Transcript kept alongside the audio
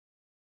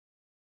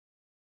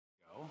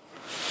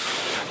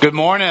Good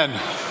morning.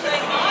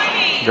 Good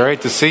morning.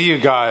 Great to see you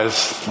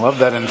guys. Love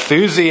that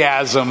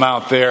enthusiasm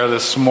out there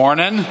this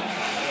morning.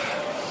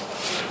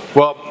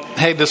 Well,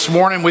 hey, this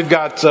morning we've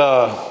got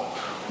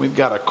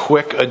a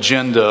quick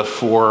agenda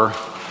for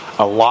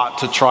a lot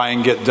to try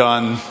and get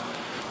done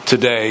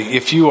today.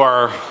 If you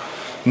are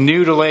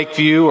new to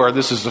Lakeview, or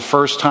this is the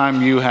first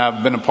time you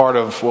have been a part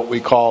of what we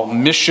call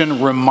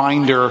Mission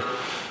Reminder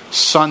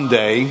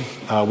Sunday,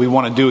 we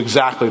want to do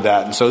exactly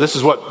that. And so this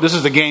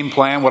is the game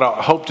plan. What I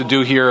hope to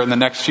do here in the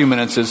next few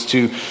minutes is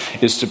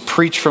to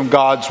preach from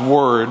God's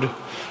Word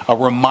a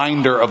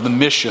reminder of the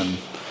mission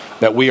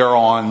that we are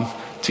on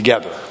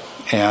together,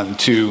 and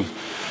to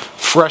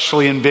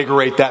freshly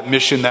invigorate that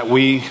mission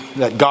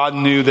that God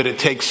knew that it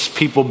takes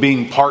people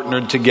being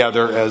partnered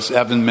together, as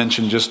Evan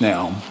mentioned just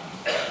now,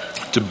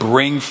 to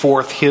bring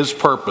forth His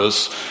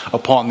purpose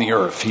upon the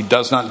earth. He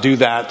does not do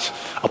that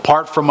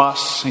apart from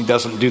us. He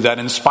doesn't do that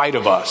in spite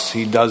of us.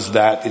 He does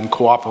that in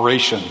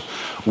cooperation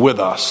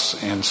with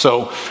us. And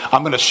so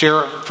I'm going to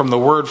share from the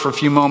Word for a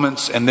few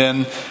moments, and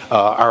then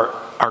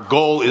our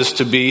goal is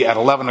to be at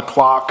 11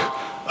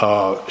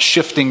 o'clock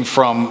shifting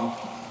from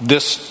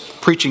this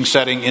preaching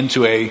setting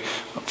into a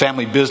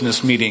family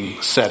business meeting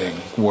setting,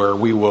 where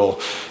we will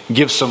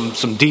give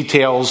some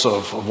details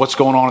of what's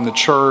going on in the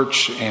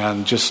church,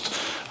 and just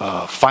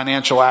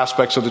financial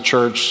aspects of the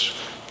church,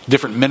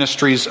 different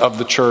ministries of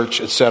the church,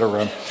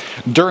 etc.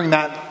 During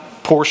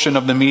that portion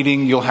of the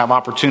meeting, you'll have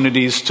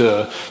opportunities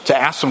to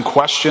ask some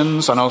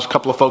questions. I know a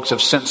couple of folks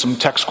have sent some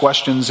text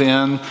questions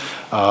in.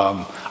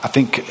 I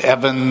think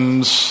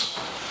Evans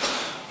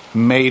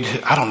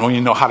I don't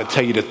even know how to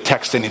tell you to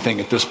text anything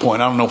at this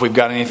point. I don't know if we've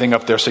got anything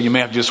up there, so you may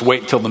have to just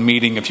wait till the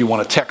meeting. If you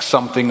want to text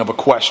something of a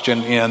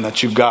question in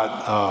that you've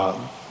got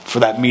for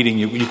that meeting,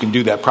 you can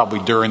do that probably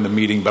during the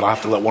meeting, but I'll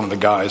have to let one of the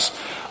guys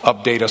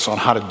update us on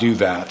how to do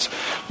that.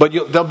 But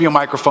there'll be a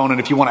microphone, and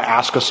if you want to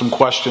ask us some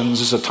questions,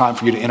 this is a time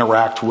for you to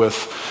interact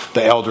with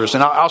the elders.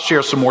 And I'll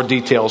share some more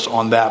details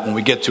on that when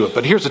we get to it.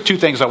 But here's the two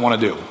things I want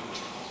to do.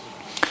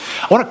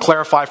 I want to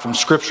clarify from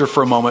Scripture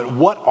for a moment,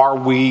 what are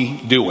we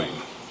doing?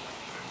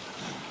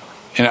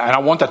 And I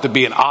want that to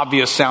be an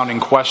obvious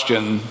sounding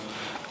question,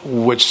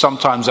 which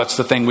sometimes that's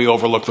the thing we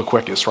overlook the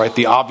quickest, right?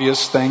 The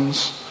obvious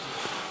things.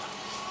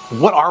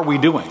 What are we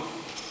doing?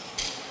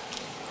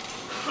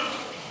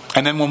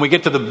 And then when we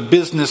get to the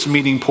business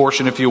meeting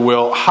portion, if you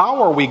will,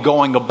 how are we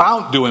going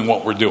about doing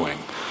what we're doing?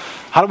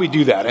 How do we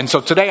do that? And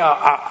so today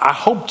I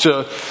hope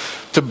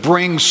to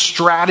bring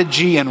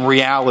strategy and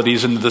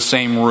realities into the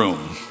same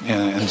room.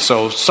 And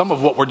so some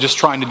of what we're just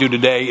trying to do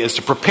today is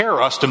to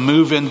prepare us to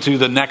move into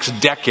the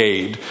next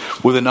decade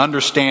with an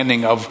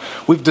understanding of,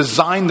 we've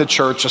designed the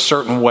church a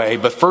certain way,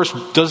 but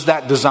first, does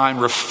that design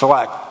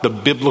reflect the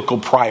biblical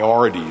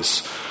priorities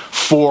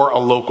for a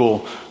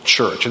local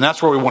church? And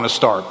that's where we want to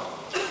start.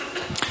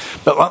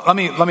 But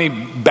let me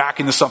back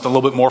into something a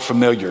little bit more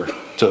familiar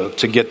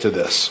to get to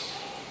this.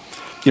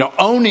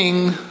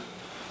 Owning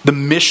the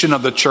mission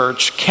of the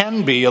church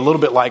can be a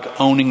little bit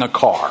like owning a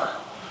car,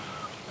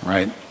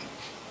 right?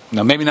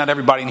 Now, maybe not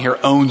everybody in here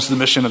owns the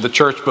mission of the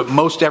church, but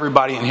most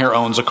everybody in here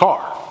owns a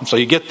car. And so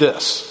you get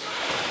this.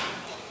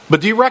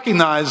 But do you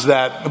recognize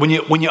that when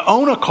you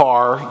own a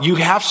car, you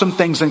have some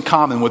things in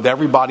common with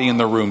everybody in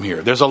the room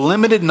here? There's a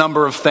limited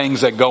number of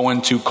things that go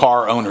into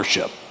car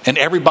ownership, and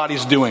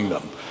everybody's doing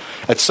them.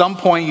 At some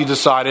point, you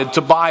decided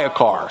to buy a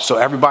car. So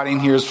everybody in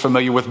here is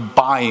familiar with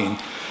buying,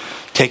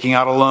 taking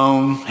out a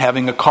loan,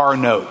 having a car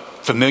note.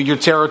 Familiar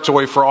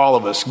territory for all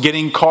of us.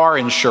 Getting car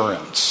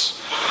insurance.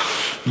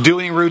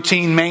 Doing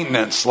routine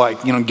maintenance,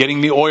 like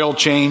getting the oil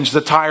changed, the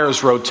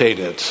tires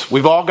rotated.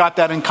 We've all got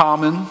that in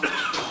common.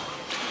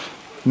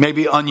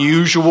 Maybe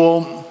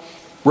unusual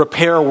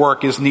repair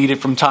work is needed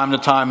from time to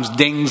time.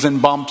 Dings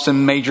and bumps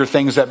and major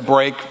things that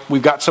break.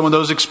 We've got some of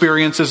those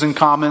experiences in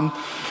common.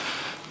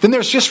 Then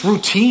there's just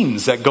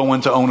routines that go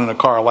into owning a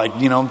car. Like,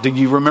 do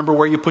you remember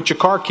where you put your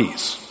car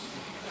keys?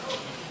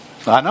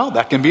 I know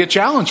that can be a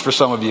challenge for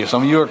some of you.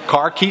 Some of you are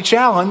car key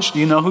challenged.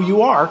 You know who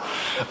you are.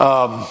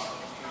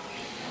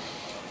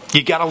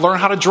 You got to learn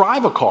how to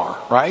drive a car,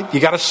 right? You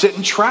got to sit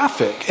in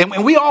traffic.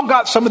 And we all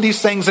got some of these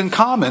things in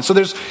common. So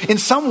in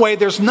some way,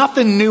 there's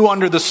nothing new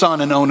under the sun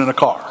in owning a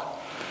car.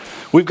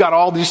 We've got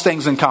all these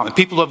things in common.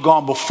 People have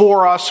gone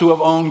before us who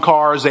have owned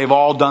cars. They've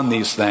all done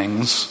these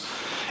things.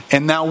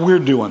 And now we're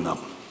doing them.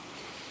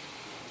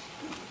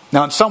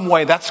 Now, in some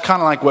way, that's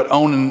kind of like what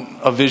owning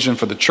a vision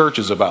for the church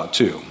is about,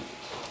 too.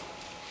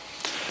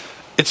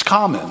 It's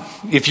common.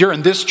 If you're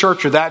in this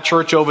church or that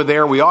church over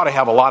there, we ought to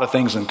have a lot of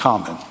things in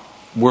common.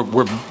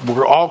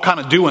 We're all kind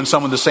of doing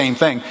some of the same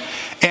thing.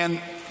 And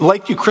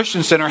Lakeview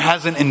Christian Center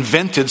hasn't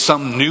invented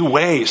some new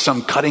way,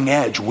 some cutting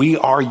edge. We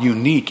are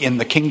unique in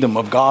the kingdom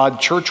of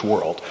God church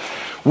world.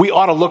 We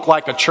ought to look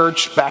like a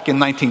church back in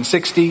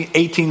 1960,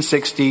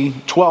 1860,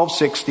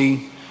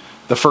 1260,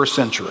 the first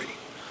century.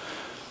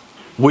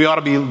 We ought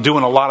to be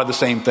doing a lot of the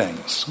same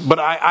things. But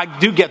I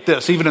do get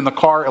this, even in the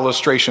car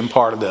illustration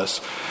part of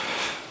this.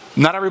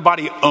 Not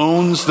everybody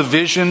owns the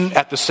vision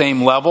at the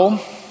same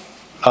level.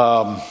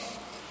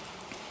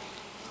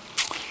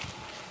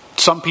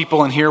 Some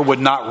people in here would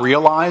not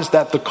realize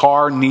that the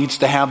car needs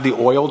to have the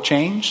oil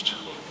changed.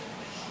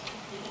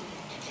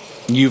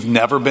 You've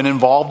never been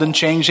involved in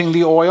changing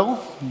the oil.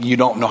 You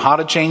don't know how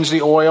to change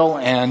the oil,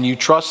 and you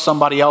trust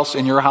somebody else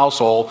in your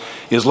household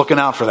is looking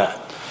out for that.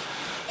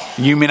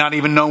 You may not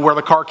even know where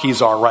the car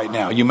keys are right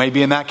now. You may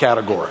be in that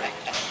category.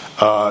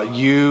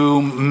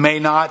 You may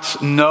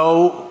not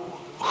know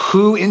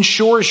who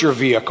insures your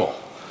vehicle.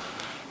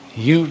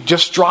 You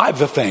just drive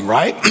the thing,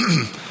 right?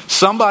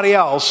 Somebody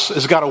else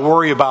has got to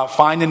worry about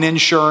finding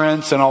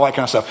insurance and all that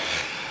kind of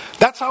stuff.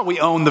 That's how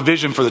we own the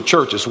vision for the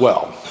church as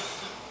well.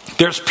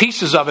 There's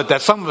pieces of it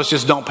that some of us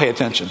just don't pay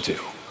attention to.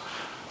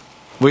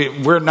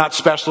 We're not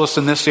specialists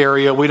in this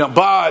area. We don't,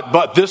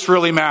 but this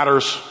really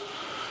matters.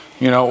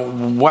 You know,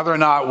 whether or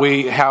not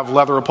we have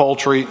leather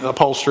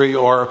upholstery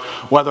or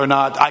whether or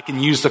not I can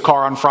use the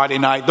car on Friday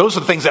night. Those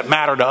are the things that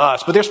matter to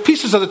us. But there's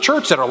pieces of the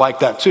church that are like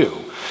that too.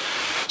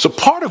 So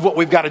part of what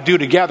we've got to do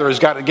together is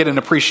got to get an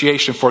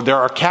appreciation for there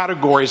are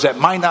categories that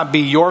might not be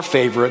your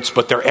favorites,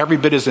 but they're every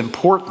bit as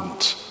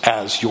important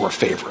as your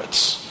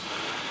favorites.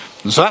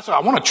 And so that's what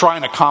I want to try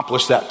and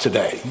accomplish that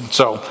today.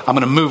 So I'm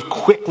going to move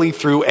quickly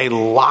through a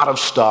lot of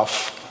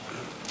stuff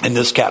in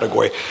this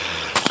category.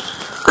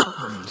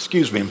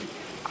 Excuse me.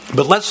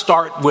 But let's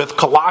start with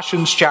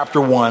Colossians chapter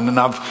 1. And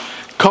I've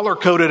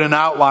color-coded an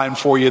outline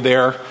for you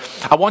there.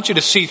 I want you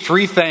to see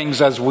three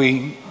things as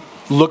we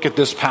look at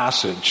this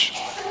passage.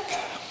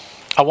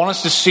 I want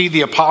us to see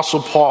the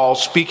Apostle Paul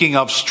speaking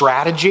of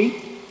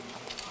strategy.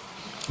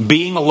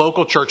 Being a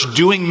local church,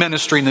 doing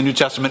ministry in the New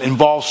Testament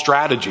involves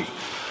strategy.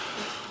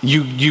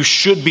 You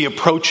should be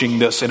approaching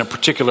this in a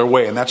particular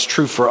way, and that's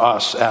true for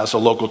us as a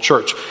local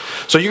church.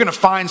 So you're going to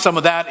find some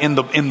of that in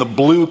the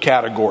blue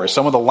category.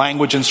 Some of the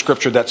language in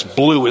Scripture that's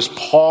blue is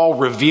Paul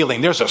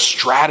revealing. There's a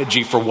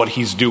strategy for what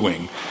he's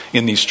doing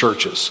in these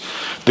churches.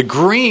 The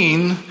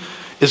green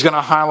is going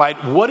to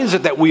highlight what is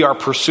it that we are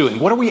pursuing.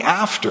 What are we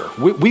after?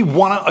 We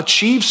want to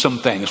achieve some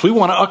things. We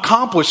want to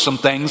accomplish some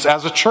things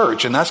as a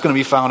church, and that's going to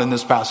be found in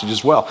this passage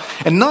as well.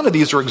 And none of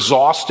these are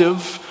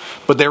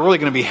exhaustive, but they're really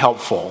going to be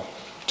helpful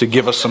to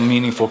give us some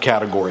meaningful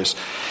categories.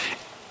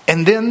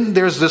 And then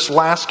there's this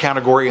last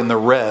category in the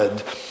red.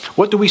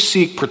 What do we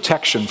seek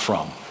protection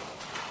from?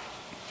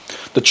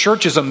 The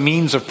church is a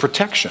means of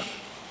protection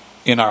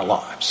in our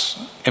lives.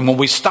 And when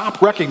we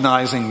stop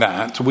recognizing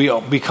that, we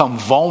become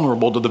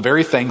vulnerable to the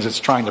very things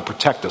it's trying to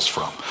protect us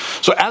from.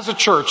 So as a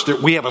church,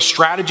 we have a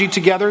strategy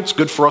together. It's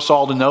good for us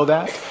all to know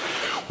that.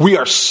 We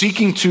are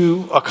seeking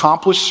to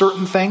accomplish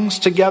certain things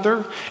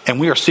together, and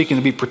we are seeking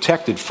to be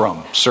protected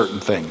from certain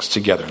things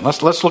together. And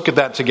let's look at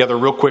that together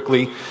real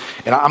quickly.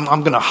 And I'm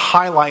going to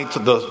highlight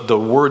the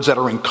words that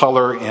are in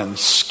color and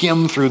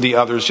skim through the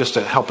others just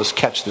to help us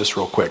catch this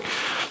real quick.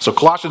 So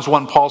Colossians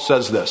 1, Paul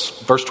says this,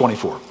 verse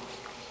 24.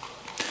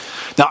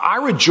 Now I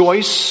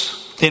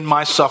rejoice in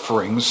my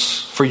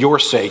sufferings for your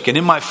sake, and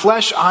in my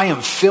flesh I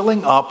am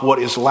filling up what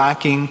is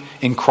lacking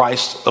in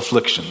Christ's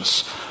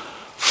afflictions,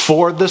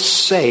 for the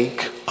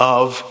sake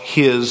of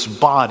his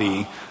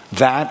body,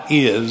 that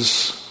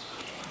is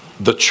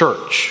the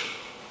church,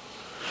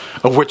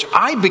 of which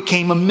I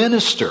became a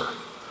minister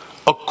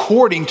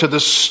according to the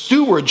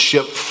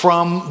stewardship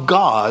from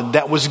God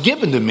that was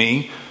given to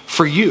me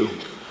for you,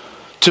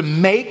 to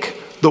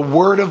make the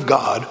word of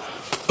God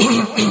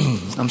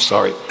I'm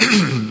sorry,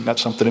 got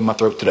something in my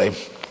throat today.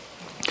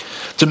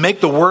 To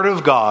make the word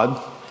of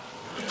God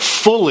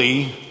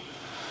fully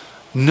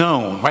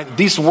known, right?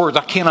 These words,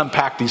 I can't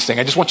unpack these things.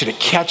 I just want you to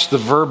catch the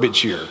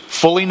verbiage here.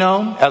 Fully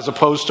known as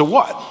opposed to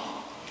what?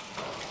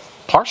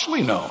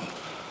 Partially known.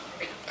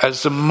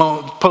 As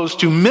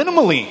opposed to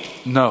minimally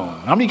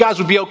known. How many guys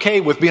would be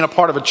okay with being a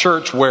part of a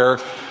church where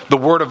the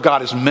word of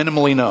God is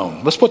minimally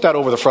known? Let's put that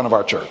over the front of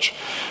our church.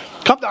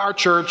 Come to our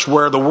church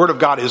where the word of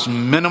God is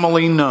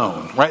minimally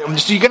known, right?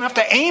 So you're going to have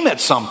to aim at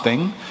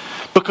something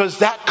because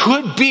that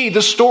could be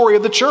the story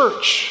of the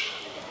church.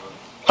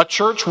 A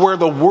church where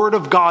the word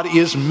of God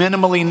is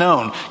minimally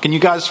known. Can you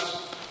guys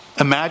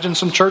imagine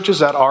some churches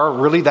that are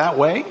really that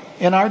way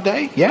in our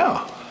day?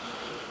 Yeah.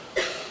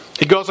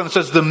 It goes on and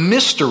says, the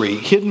mystery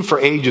hidden for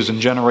ages and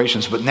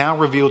generations, but now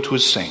revealed to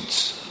his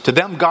saints. To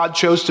them God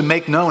chose to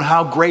make known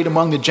how great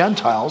among the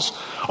Gentiles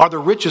are the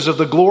riches of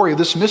the glory of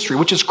this mystery,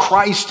 which is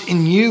Christ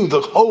in you,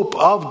 the hope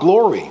of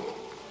glory.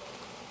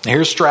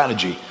 Here's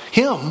strategy.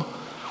 Him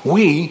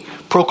we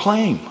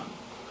proclaim,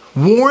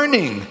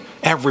 warning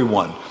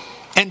everyone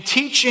and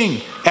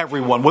teaching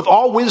everyone with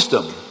all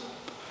wisdom,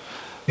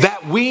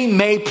 that we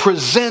may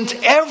present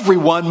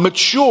everyone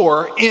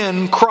mature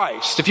in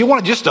Christ. If you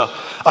want just a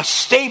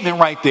statement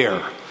right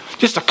there,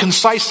 just a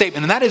concise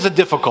statement, and that is a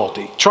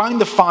difficulty, trying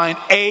to find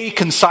a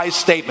concise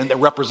statement that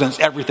represents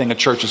everything a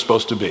church is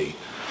supposed to be.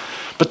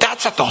 But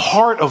that's at the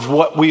heart of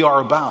what we are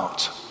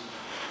about.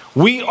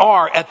 We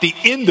are at the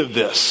end of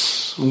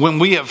this, when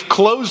we have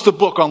closed the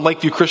book on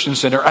Lakeview Christian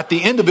Center, at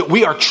the end of it,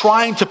 we are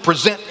trying to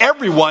present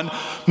everyone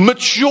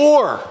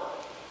mature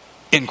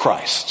in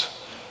Christ.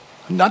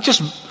 Not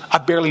just, I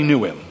barely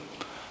knew him.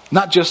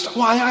 Not just,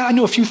 well, I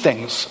knew a few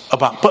things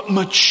about him, but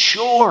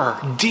mature,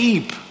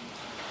 deep.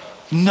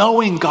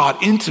 knowing God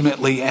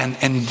intimately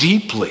and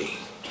deeply.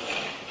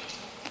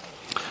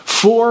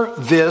 For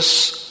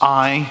this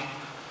I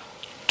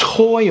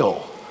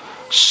toil,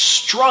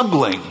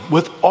 struggling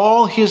with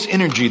all his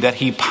energy that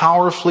he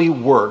powerfully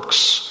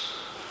works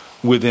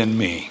within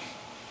me.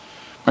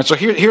 Right, so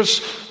here's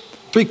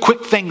 3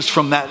 quick things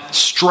from that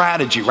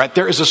strategy, right?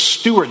 There is a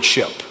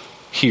stewardship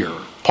here.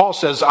 Paul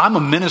says, I'm a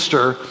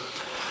minister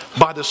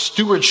by the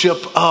stewardship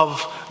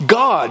of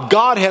God.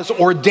 God has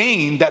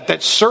ordained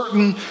that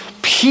certain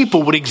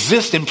people would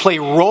exist and play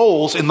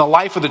roles in the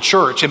life of the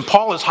church. And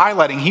Paul is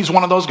highlighting he's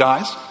one of those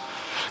guys.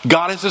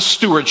 God has a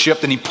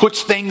stewardship, and he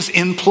puts things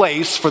in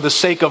place for the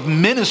sake of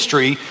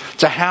ministry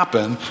to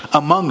happen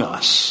among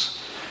us.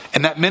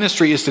 And that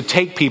ministry is to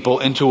take people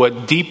into a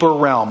deeper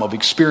realm of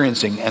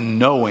experiencing and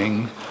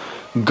knowing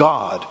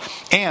God.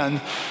 And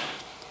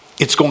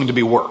it's going to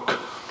be work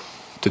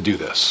to do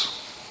this.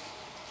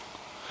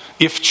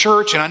 If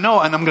church, and I know,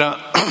 and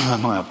I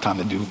don't have time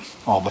to do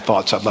all the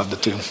thoughts I'd love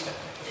to do.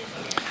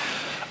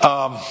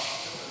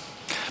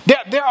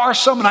 There are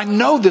some, and I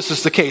know this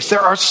is the case,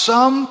 there are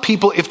some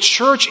people, if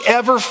church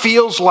ever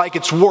feels like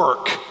it's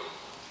work,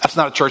 that's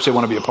not a church they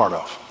want to be a part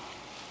of.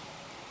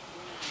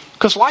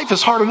 Because life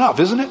is hard enough,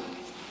 isn't it?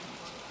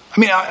 I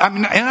mean,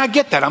 and I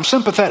get that. I'm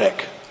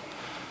sympathetic.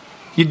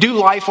 You do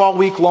life all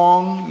week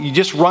long. You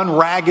just run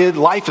ragged.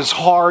 Life is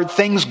hard.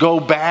 Things go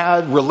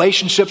bad.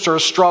 Relationships are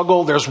a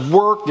struggle. There's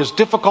work. There's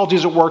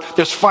difficulties at work.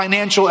 There's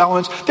financial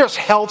elements. There's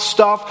health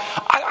stuff.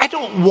 I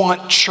don't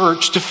want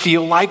church to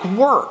feel like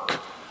work.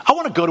 I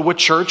want to go to a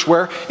church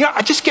where,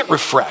 I just get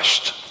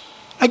refreshed.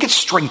 I get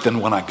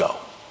strengthened when I go.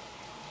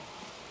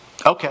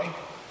 Okay.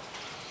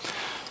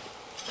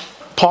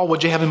 Paul,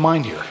 what'd you have in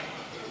mind here?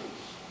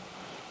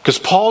 Because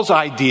Paul's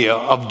idea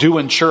of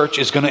doing church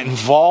is going to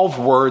involve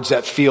words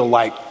that feel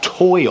like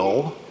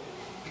toil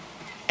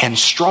and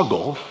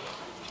struggle.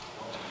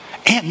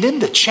 And then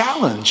the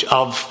challenge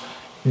of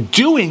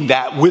doing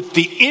that with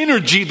the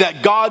energy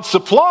that God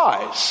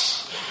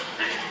supplies.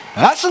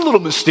 That's a little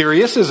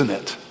mysterious, isn't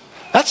it?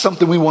 That's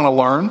something we want to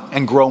learn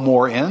and grow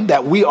more in.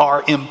 That we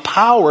are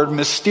empowered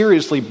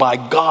mysteriously by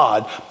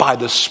God, by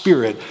the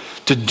Spirit,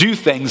 to do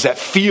things that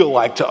feel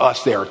like to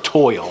us they are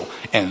toil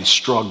and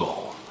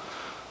struggle.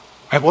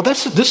 Right, well,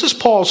 this is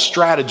Paul's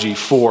strategy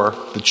for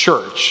the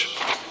church.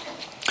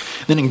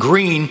 Then in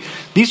green,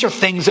 these are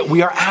things that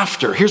we are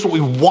after. Here's what we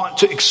want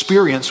to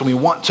experience when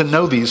we want to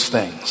know these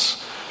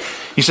things.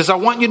 He says, I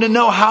want you to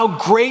know how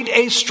great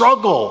a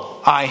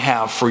struggle I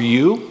have for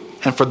you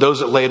and for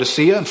those at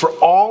Laodicea and for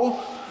all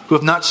who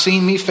have not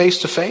seen me face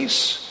to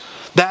face.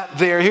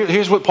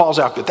 Here's what Paul's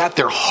after, that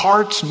their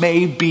hearts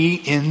may be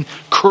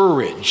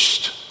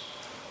encouraged,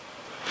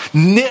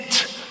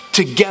 knit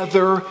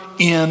together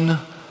in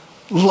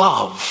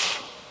love,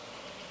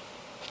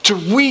 to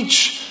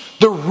reach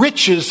the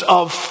riches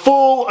of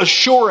full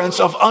assurance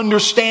of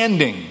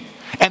understanding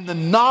and the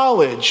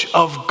knowledge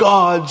of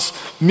God's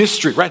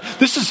mystery, right?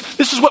 This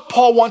is what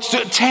Paul wants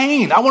to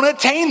attain. I want to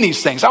attain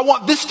these things. I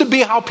want this to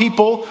be how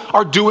people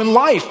are doing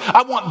life.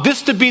 I want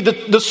this to be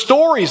the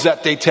stories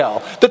that they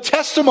tell, the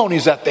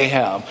testimonies that they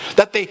have,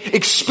 that they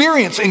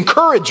experience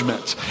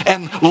encouragement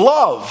and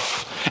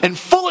love and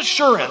full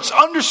assurance,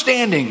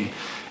 understanding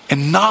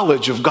and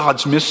knowledge of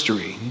God's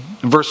mystery.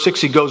 In verse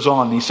 6 he goes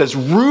on and he says,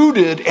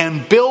 rooted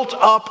and built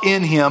up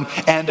in him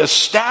and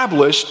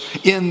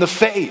established in the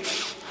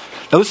faith.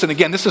 Now listen,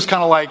 again, this is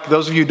kind of like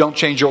those of you who don't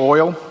change your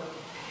oil.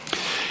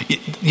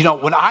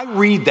 When I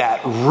read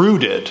that,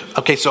 rooted,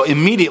 okay, so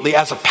immediately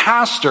as a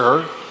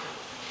pastor,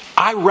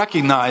 I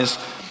recognize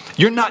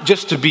you're not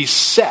just to be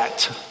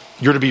set,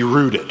 you're to be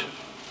rooted.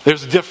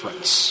 There's a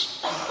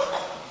difference.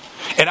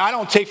 And I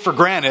don't take for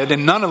granted,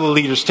 and none of the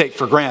leaders take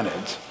for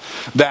granted,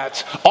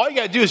 that all you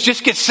got to do is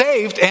just get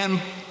saved and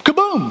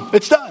kaboom,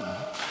 it's done.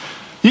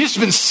 You've just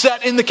been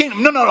set in the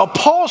kingdom. No.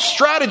 Paul's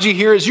strategy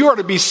here is you are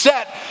to be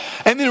set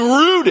and then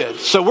rooted.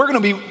 So we're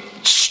going to be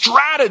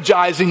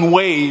strategizing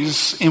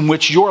ways in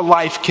which your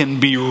life can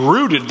be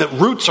rooted. The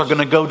roots are going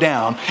to go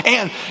down.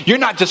 And you're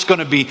not just going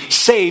to be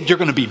saved, you're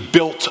going to be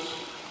built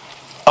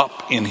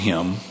up in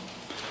him.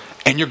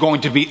 And you're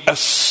going to be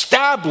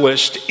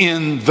established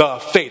in the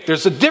faith.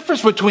 There's a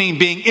difference between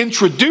being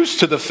introduced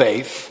to the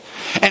faith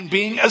and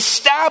being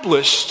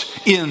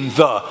established in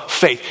the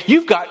faith.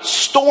 You've got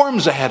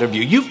storms ahead of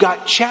you. You've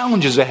got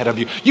challenges ahead of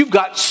you. You've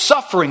got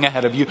suffering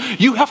ahead of you.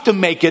 You have to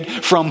make it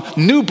from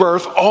new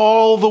birth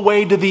all the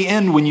way to the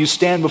end when you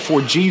stand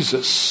before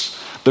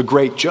Jesus, the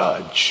great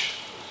judge.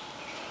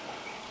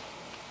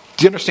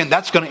 Do you understand?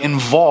 That's going to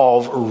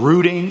involve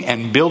rooting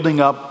and building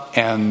up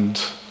and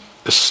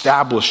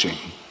establishing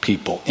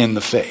people in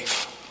the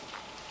faith.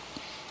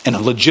 And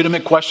a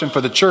legitimate question for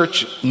the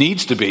church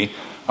needs to be,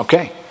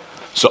 okay,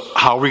 so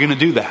how are we going to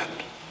do that?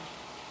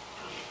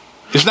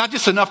 It's not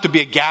just enough to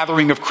be a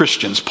gathering of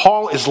Christians.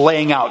 Paul is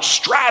laying out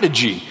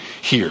strategy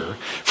here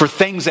for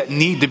things that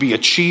need to be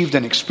achieved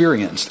and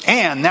experienced.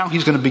 And now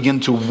he's going to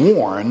begin to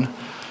warn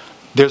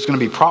there's going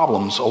to be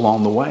problems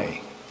along the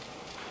way.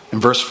 In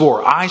verse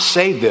 4, I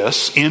say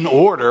this in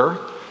order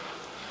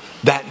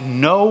that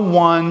no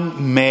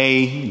one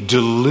may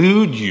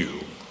delude you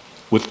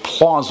with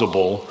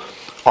plausible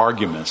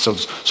arguments.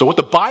 So what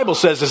the Bible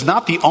says is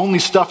not the only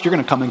stuff you're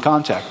going to come in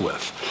contact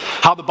with.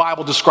 How the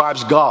Bible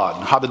describes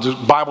God, how the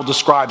Bible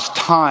describes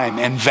time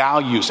and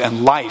values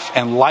and life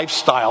and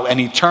lifestyle and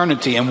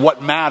eternity and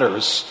what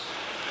matters.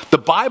 The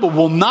Bible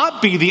will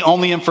not be the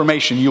only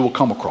information you will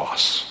come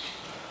across.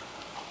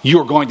 You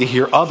are going to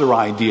hear other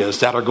ideas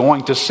that are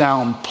going to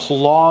sound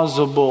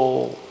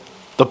plausible.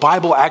 The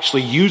Bible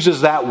actually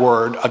uses that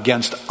word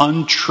against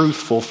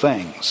untruthful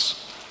things.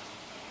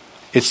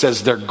 It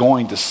says they're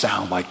going to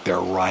sound like they're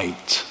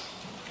right.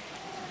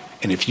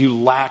 And if you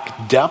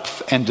lack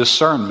depth and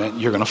discernment,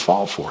 you're going to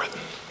fall for it.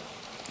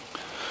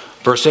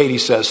 Verse 8, he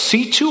says,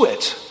 "See to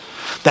it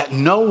that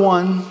no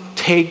one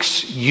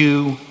takes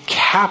you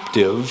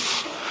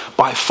captive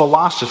by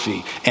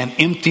philosophy and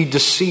empty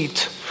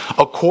deceit,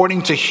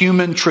 according to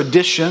human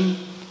tradition,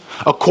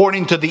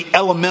 according to the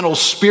elemental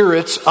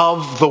spirits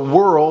of the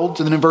world."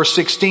 And then in verse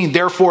 16,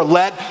 "Therefore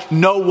let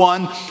no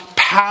one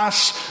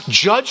pass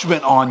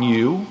judgment on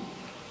you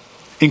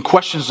in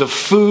questions of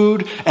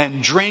food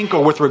and drink,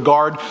 or with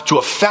regard to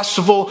a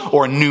festival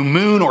or a new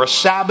moon or a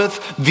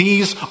Sabbath.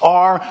 These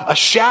are a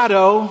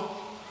shadow."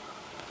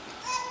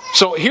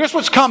 So here's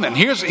what's coming.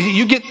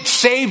 You get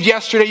saved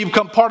yesterday, you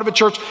become part of a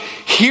church.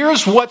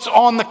 Here's what's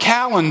on the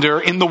calendar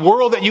in the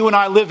world that you and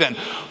I live in.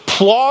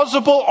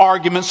 Plausible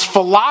arguments,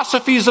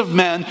 philosophies of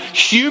men,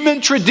 human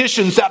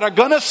traditions that are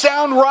going to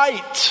sound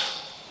right.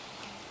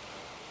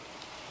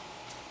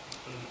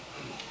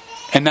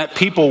 And that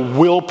people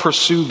will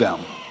pursue them.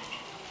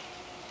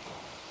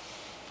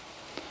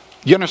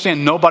 You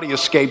understand, nobody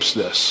escapes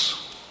this.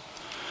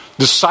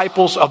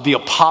 Disciples of the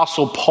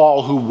Apostle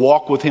Paul who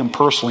walk with him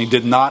personally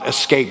did not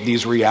escape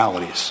these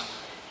realities.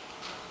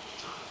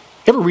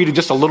 You ever read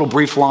just a little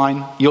brief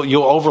line?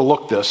 You'll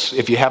overlook this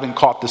if you haven't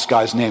caught this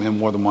guy's name in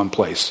more than one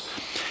place.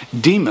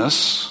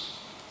 "Demas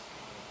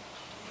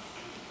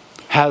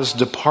has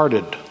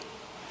departed,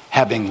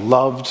 having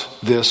loved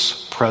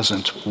this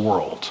present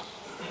world."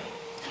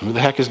 Who the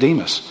heck is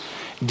Demas?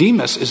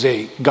 Demas is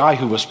a guy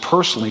who was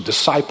personally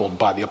discipled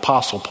by the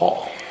Apostle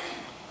Paul.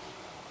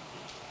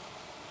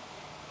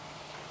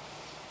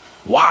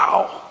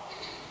 Wow.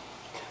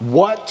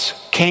 What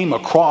came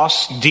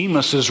across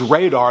Demas's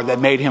radar that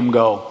made him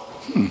go,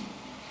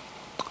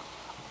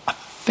 I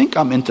think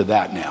I'm into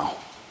that now.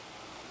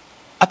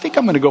 I think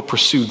I'm going to go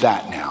pursue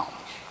that now.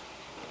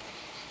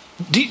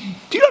 Do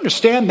you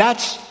understand?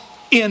 That's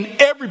in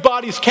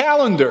everybody's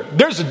calendar.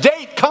 There's a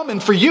date coming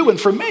for you and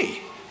for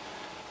me,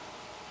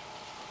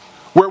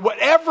 where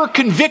whatever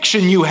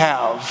conviction you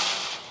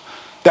have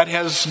that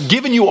has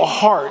given you a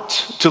heart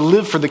to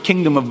live for the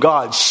kingdom of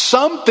God,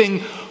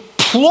 something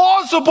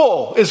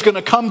plausible is going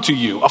to come to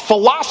you. A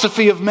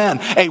philosophy of men,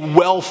 a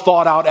well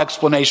thought out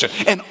explanation,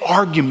 an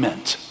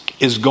argument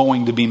is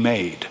going to be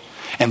made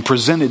and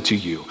presented to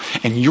you.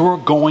 And you're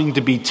going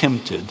to be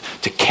tempted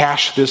to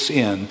cash this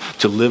in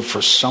to live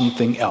for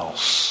something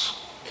else.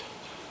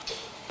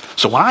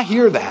 So when I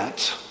hear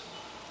that,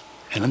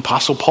 and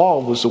Apostle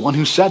Paul was the one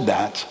who said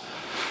that,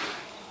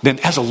 then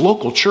as a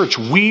local church,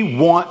 we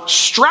want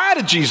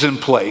strategies in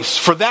place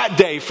for that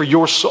day for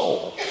your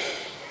soul.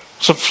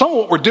 So some of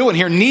what we're doing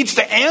here needs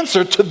to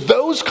answer to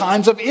those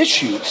kinds of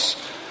issues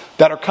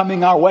that are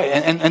coming our way.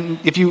 And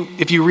if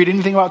you read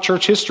anything about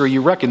church history,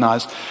 you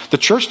recognize the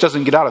church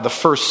doesn't get out of the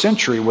first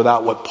century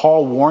without what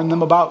Paul warned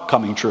them about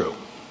coming true.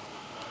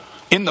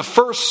 In the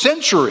first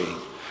century,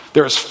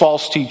 there is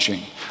false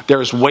teaching.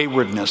 There's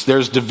waywardness.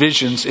 There's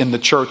divisions in the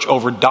church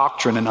over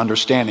doctrine and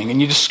understanding.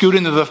 And you just scoot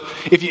into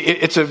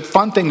it's a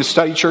fun thing to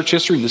study church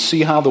history and to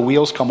see how the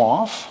wheels come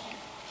off.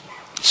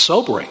 It's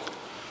sobering.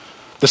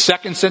 The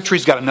second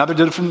century's got another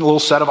different little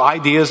set of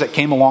ideas that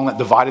came along that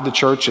divided the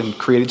church and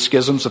created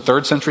schisms. The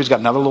third century's got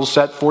another little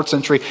set. Fourth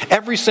century.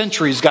 Every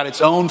century's got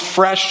its own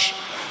fresh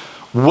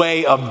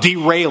way of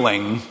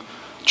derailing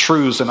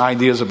truths and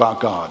ideas about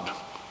God.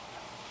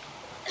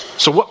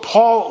 So what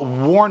Paul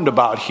warned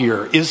about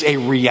here is a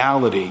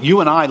reality. You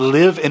and I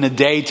live in a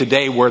day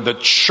today where the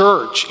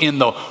church in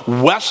the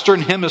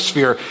Western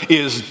Hemisphere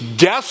is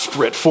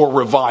desperate for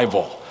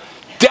revival.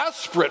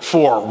 Desperate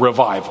for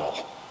revival.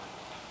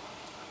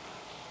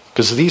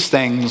 Because these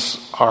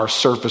things are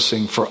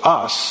surfacing for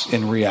us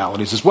in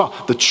realities as well.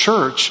 The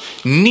church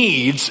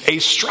needs a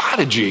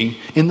strategy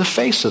in the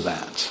face of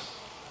that.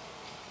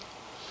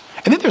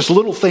 And then there's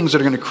little things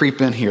that are going to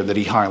creep in here that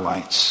he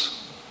highlights.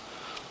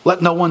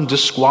 Let no one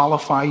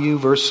disqualify you,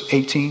 verse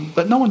 18.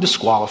 Let no one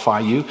disqualify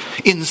you,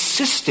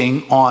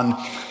 insisting on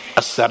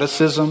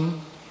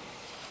asceticism,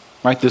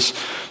 right? This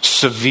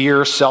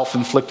severe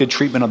self-inflicted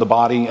treatment of the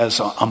body as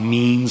a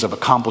means of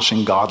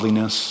accomplishing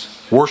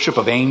godliness, worship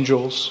of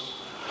angels,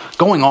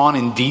 going on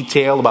in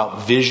detail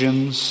about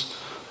visions,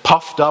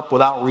 puffed up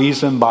without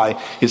reason by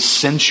his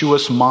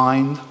sensuous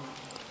mind,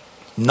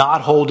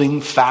 not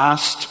holding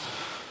fast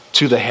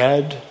to the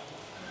head.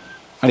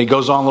 And he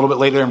goes on a little bit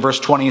later in verse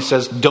 20, he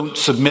says, don't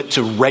submit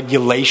to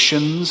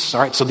regulations.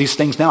 All right, so these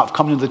things now have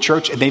come into the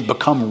church and they've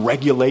become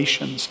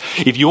regulations.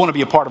 If you want to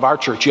be a part of our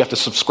church, you have to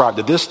subscribe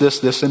to this,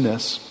 and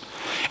this.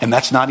 And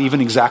that's not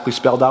even exactly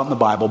spelled out in the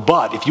Bible.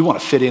 But if you want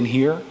to fit in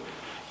here,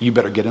 you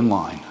better get in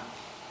line.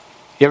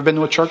 You ever been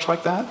to a church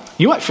like that?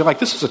 You might feel like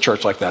this is a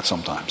church like that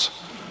sometimes.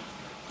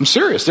 I'm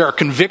serious. There are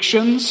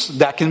convictions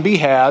that can be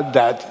had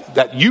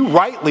that you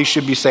rightly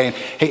should be saying,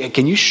 hey,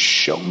 can you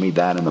show me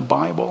that in the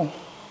Bible?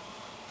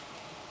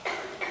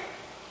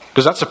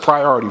 Because that's a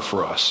priority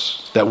for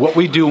us, that what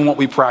we do and what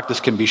we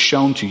practice can be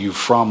shown to you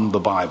from the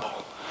Bible.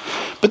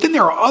 But then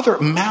there are other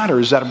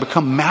matters that have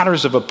become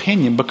matters of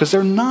opinion because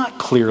they're not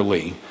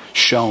clearly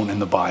shown in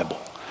the Bible.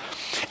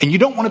 And you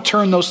don't want to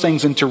turn those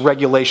things into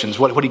regulations,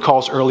 what he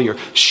calls earlier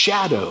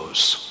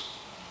shadows,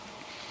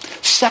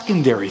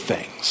 secondary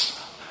things.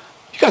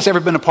 You guys ever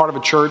been a part of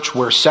a church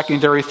where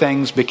secondary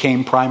things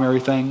became primary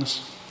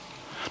things?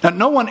 Now,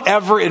 no one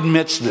ever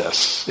admits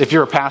this. If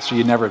you're a pastor,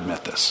 you never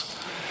admit this.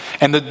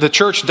 And the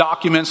church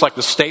documents like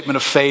the statement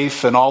of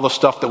faith and all the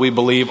stuff that we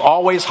believe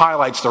always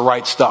highlights the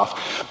right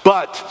stuff.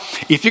 But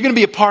if you're going to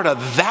be a part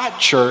of that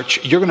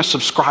church, you're going to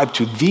subscribe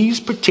to these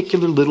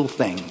particular little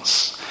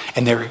things.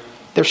 And they're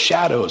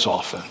shadows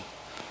often.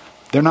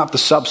 They're not the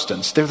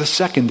substance. They're the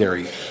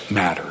secondary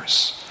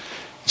matters.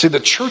 See, the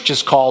church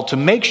is called to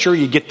make sure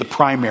you get the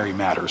primary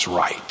matters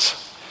right.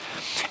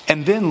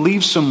 And then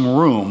leave some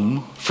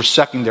room for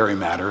secondary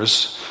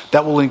matters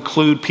that will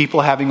include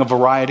people having a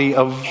variety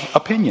of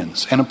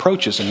opinions and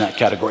approaches in that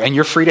category. And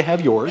you're free to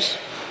have yours.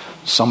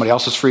 Somebody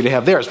else is free to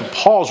have theirs. But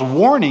Paul's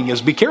warning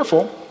is be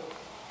careful,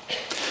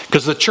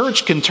 because the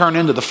church can turn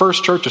into the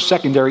first church of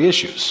secondary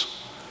issues.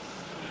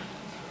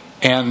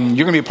 And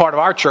you're going to be a part of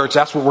our church.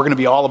 That's what we're going to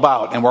be all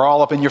about. And we're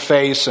all up in your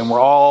face, and we're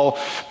all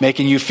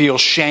making you feel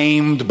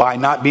shamed by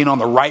not being on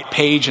the right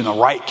page in the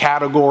right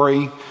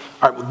category.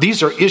 All right,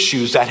 these are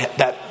issues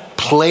that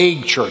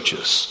plague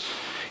churches.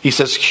 He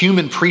says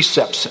human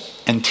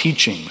precepts and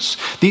teachings.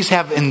 These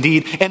have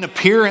indeed an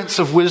appearance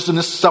of wisdom.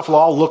 This stuff will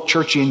all look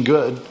churchy and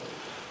good.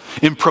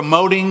 In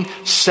promoting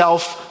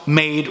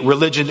self-made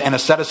religion and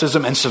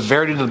asceticism and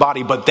severity to the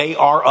body, but they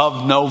are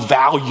of no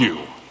value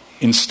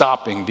in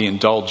stopping the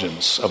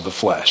indulgence of the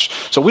flesh.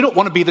 So we don't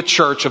want to be the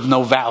church of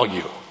no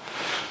value.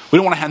 We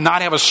don't want to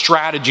not have a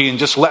strategy and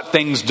just let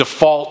things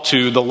default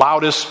to the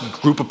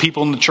loudest group of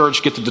people in the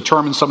church get to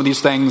determine some of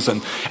these things,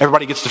 and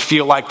everybody gets to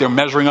feel like they're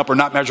measuring up or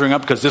not measuring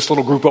up because this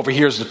little group over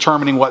here is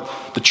determining what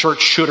the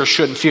church should or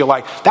shouldn't feel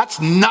like.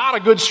 That's not a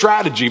good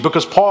strategy,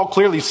 because Paul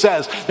clearly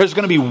says there's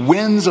going to be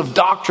winds of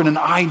doctrine and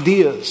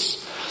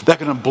ideas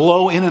that are going to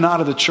blow in and out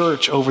of the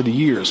church over the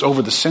years,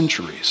 over the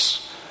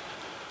centuries.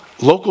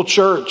 Local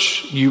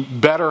church, you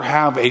better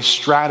have a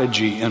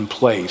strategy in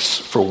place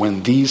for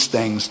when these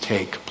things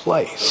take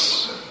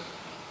place.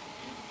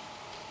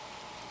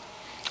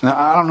 Now,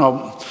 I don't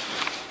know,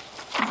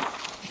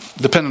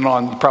 depending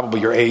on probably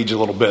your age a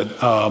little bit,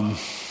 at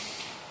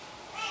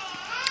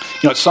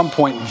some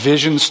point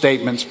vision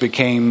statements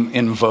became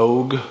in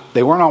vogue.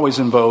 They weren't always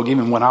in vogue,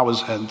 even when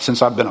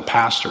since I've been a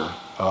pastor.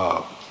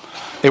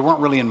 They weren't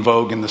really in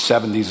vogue in the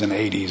 70s and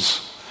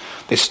 80s.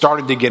 They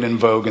started to get in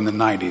vogue in the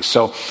 90s.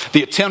 So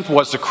the attempt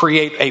was to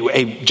create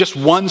a just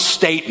one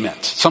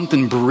statement,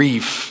 something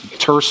brief,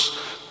 terse,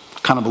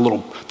 kind of a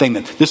little thing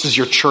that this is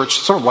your church,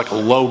 sort of like a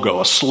logo,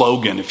 a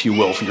slogan, if you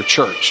will, for your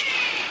church.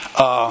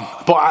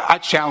 But I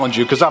challenge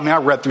you, because I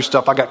read through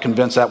stuff, I got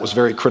convinced that was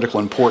very critical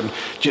and important.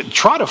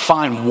 Try to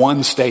find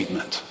one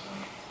statement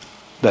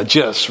that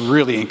just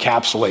really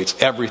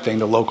encapsulates everything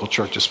the local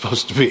church is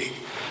supposed to be.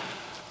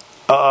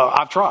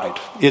 I've tried.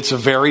 It's a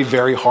very,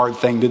 very hard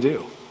thing to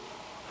do.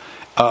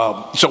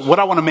 So what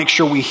I want to make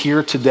sure we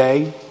hear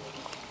today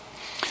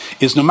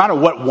is no matter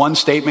what one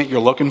statement you're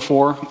looking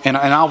for, and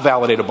I'll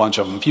validate a bunch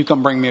of them. If you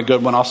come bring me a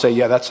good one, I'll say,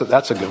 yeah, that's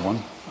a good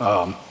one.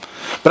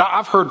 But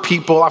I've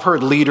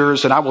heard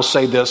leaders, and I will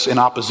say this in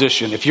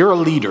opposition. If you're a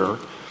leader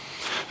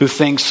who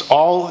thinks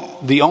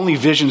the only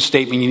vision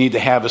statement you need to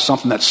have is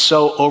something that's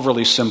so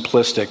overly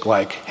simplistic,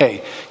 like,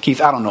 hey,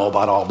 Keith, I don't know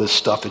about all this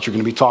stuff that you're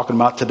going to be talking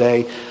about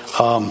today.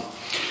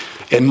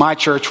 In my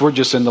church, we're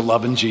just into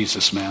loving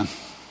Jesus, man.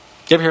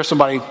 You ever hear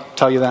somebody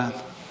tell you that?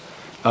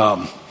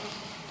 I'm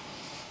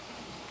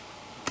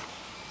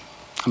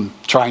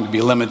trying to be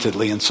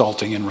limitedly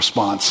insulting in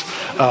response.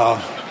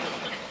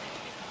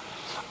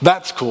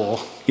 That's cool.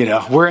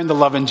 We're into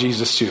loving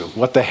Jesus too.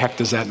 What the heck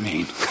does that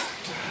mean?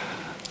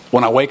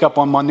 When I wake up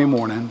on Monday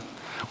morning,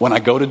 when I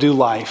go to do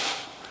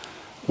life,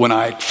 when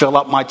I fill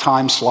up my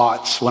time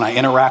slots, when I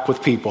interact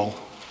with people,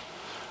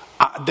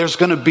 there's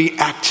going to be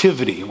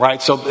activity,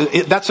 right? So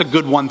that's a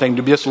good one thing,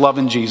 to be just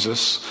loving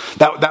Jesus.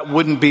 That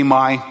wouldn't be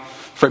my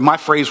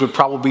phrase would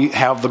probably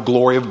have the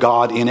glory of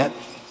God in it,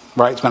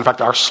 right? As a matter of fact,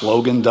 our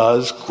slogan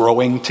does,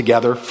 growing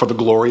together for the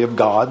glory of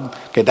God.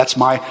 Okay, that's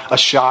a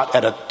shot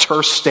at a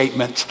terse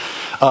statement.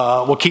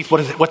 Well, Keith,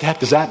 what the heck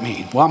does that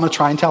mean? Well, I'm going to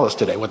try and tell us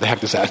today, what the heck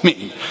does that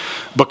mean?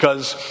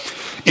 Because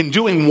in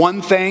doing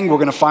one thing, we're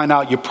going to find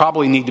out you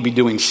probably need to be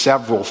doing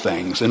several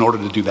things in order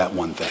to do that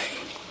one thing.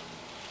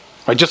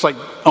 Right? Just like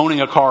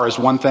owning a car is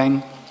one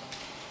thing,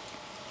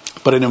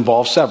 but it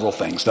involves several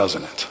things,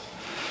 doesn't it?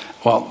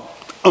 Well,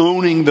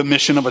 owning the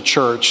mission of a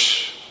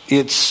church,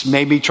 it's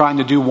maybe trying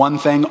to do one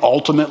thing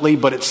ultimately,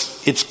 but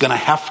it's going to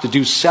have to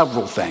do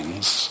several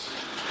things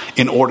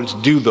in order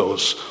to do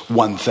those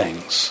one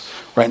things.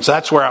 Right? And so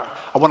that's where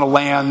I want to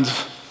land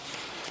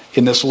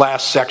in this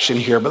last section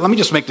here. But let me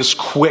just make this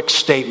quick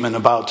statement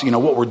about,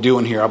 what we're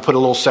doing here. I'll put a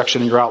little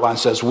section in your outline that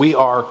says, we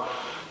are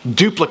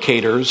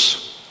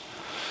duplicators,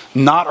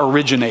 not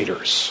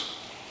originators.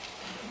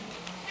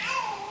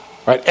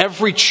 Right?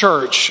 Every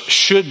church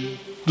should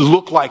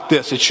look like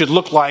this. It should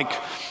look like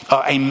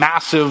a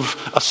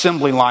massive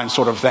assembly line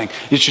sort of thing.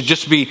 It should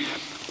just be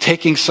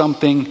taking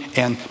something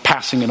and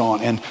passing it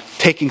on, and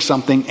taking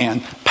something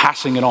and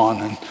passing it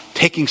on, and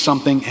taking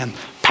something and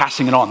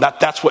passing it on.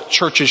 That's what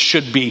churches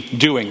should be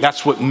doing.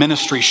 That's what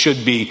ministry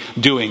should be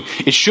doing.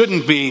 It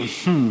shouldn't be,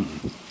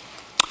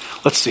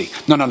 let's see.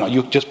 No.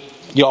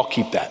 Y'all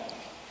keep that.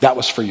 That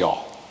was for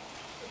y'all.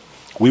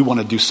 We want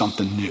to do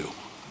something new.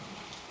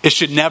 It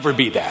should never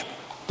be that.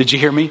 Did you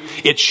hear me?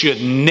 It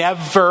should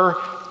never,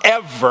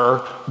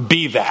 ever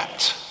be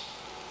that.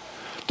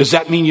 Does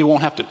that mean you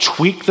won't have to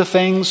tweak the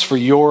things for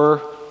your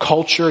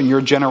culture and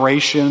your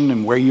generation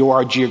and where you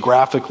are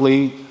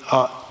geographically?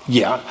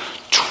 Yeah.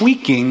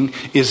 Tweaking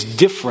is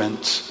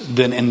different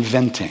than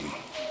inventing.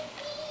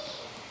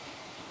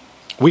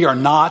 We are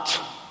not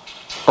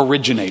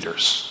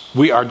originators.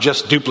 We are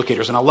just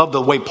duplicators. And I love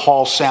the way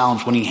Paul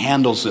sounds when he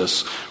handles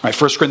this. Right?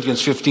 1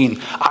 Corinthians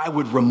 15, I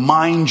would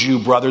remind you,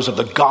 brothers, of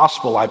the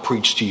gospel I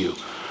preached to you,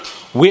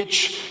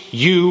 which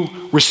you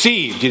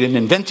received. You didn't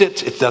invent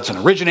it. It doesn't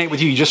originate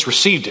with you. You just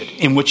received it,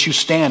 in which you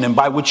stand and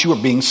by which you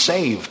are being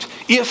saved,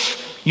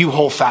 if you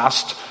hold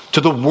fast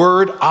to the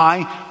word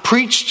I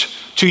preached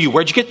to you.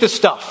 Where'd you get this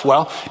stuff?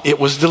 Well, it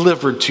was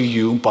delivered to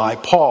you by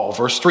Paul.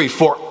 Verse 3,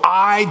 for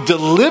I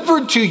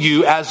delivered to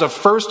you as of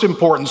first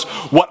importance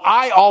what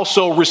I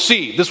also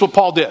received. This is what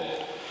Paul did.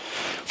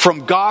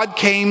 From God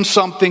came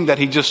something that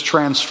he just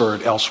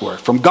transferred elsewhere.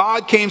 From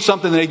God came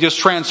something that he just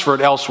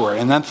transferred elsewhere.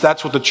 And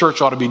that's what the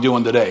church ought to be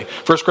doing today.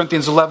 1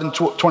 Corinthians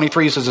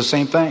 11:23 says the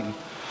same thing.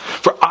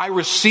 For I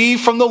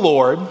received from the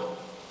Lord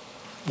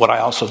what I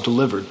also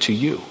delivered to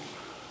you.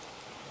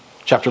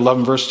 Chapter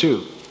 11, verse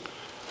 2.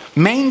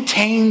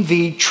 Maintain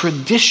the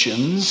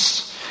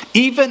traditions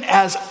even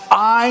as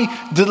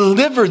I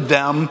delivered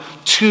them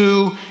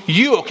to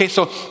you. Okay,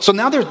 so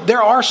now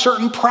there are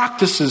certain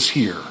practices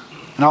here.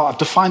 And I'll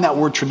define that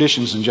word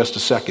traditions in just a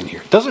second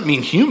here. It doesn't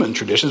mean human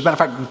traditions. As a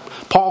matter of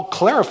fact, Paul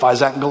clarifies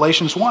that in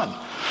Galatians 1.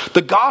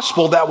 The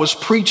gospel that was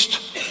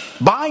preached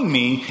by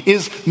me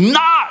is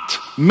not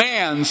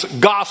man's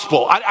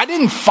gospel. I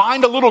didn't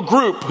find a little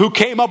group who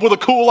came up with a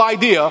cool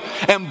idea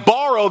and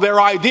borrow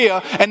their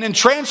idea and then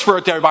transfer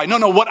it to everybody.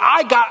 No, what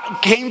I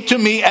got came to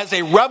me as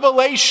a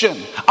revelation.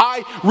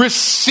 I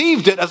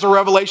received it as a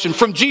revelation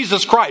from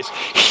Jesus Christ.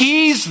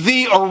 He's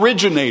the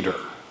originator.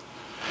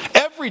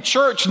 Every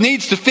church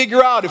needs to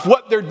figure out if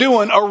what they're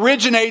doing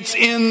originates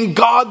in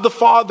God the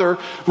Father,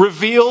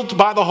 revealed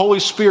by the Holy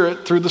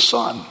Spirit through the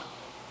Son.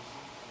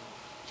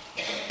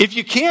 If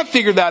you can't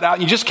figure that out,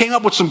 and you just came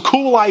up with some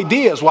cool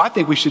ideas, well, I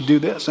think we should do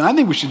this, and I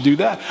think we should do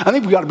that. I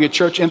think we got to be a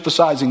church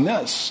emphasizing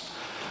this.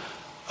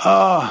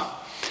 Paul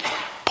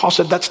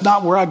said, that's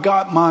not where I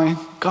got my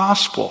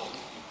gospel.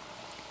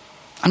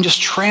 I'm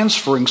just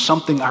transferring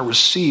something I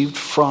received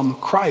from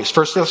Christ.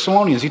 1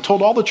 Thessalonians, he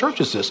told all the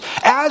churches this.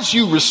 As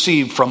you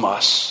received from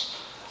us,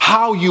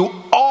 how you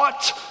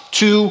ought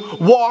to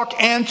walk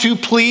and to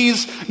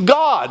please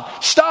God.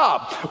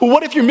 Stop. Well,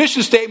 what if your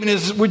mission statement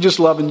is, we're just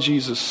loving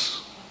Jesus?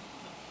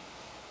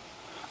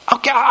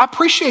 Okay, I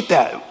appreciate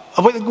that.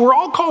 We're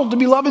all called to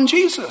be loving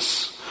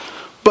Jesus.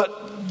 But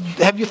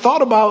have you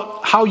thought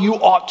about how you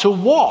ought to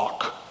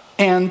walk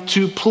and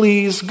to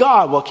please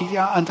God? Well,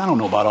 I don't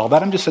know about all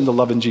that. I'm just into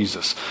loving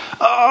Jesus.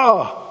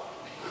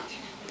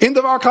 End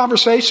of our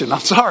conversation. I'm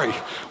sorry.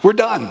 We're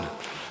done.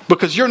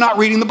 Because you're not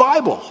reading the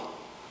Bible.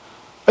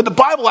 And the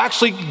Bible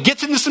actually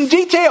gets into some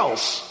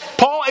details.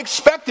 Paul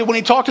expected when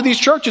he talked to these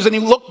churches and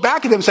he looked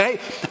back at them and said,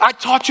 hey, I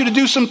taught you to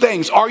do some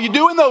things. Are you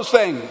doing those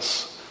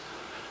things?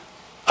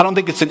 I don't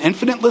think it's an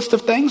infinite list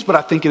of things, but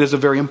I think it is a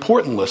very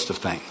important list of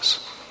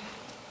things.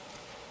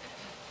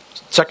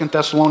 2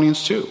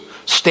 Thessalonians 2.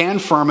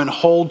 Stand firm and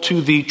hold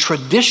to the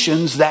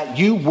traditions that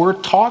you were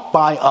taught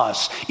by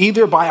us,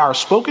 either by our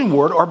spoken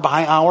word or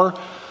by our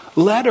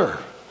letter.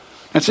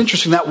 It's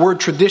interesting, that word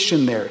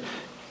tradition there.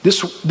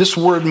 This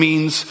word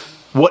means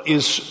what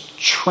is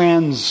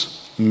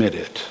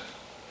transmitted.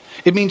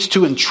 It means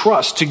to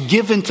entrust, to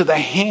give into the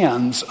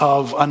hands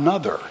of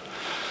another.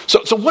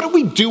 So what are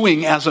we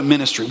doing as a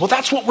ministry? Well,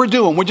 that's what we're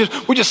doing.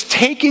 We're just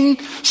taking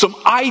some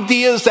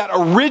ideas that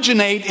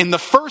originate in the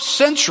first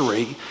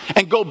century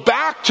and go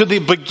back to the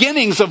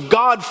beginnings of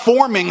God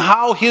forming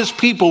how his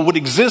people would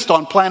exist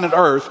on planet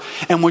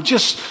Earth, and we're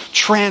just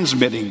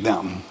transmitting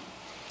them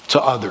to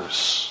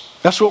others.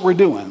 That's what we're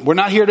doing. We're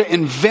not here to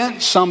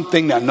invent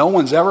something that no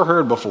one's ever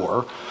heard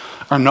before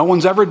or no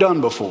one's ever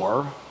done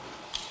before.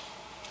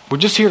 We're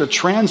just here to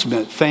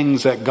transmit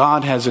things that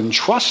God has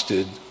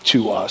entrusted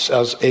to us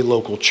as a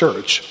local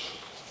church.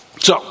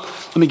 So,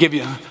 let me give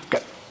you, I've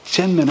got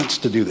 10 minutes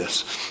to do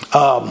this.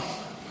 All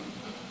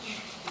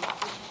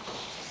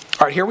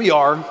right, here we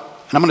are, and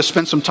I'm going to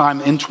spend some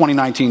time in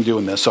 2019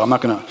 doing this, so I'm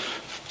not going to,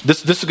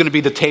 this is going to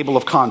be the table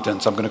of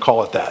contents, I'm going to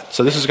call it that.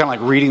 So this is kind of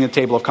like reading the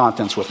table of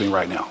contents with me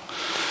right now.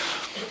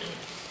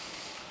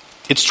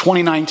 It's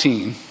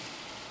 2019.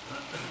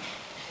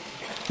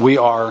 We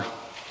are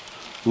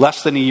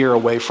less than a year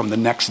away from the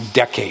next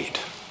decade.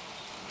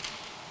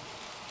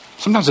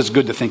 Sometimes it's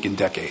good to think in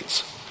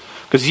decades,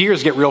 because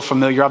years get real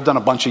familiar. I've done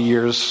a bunch of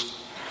years.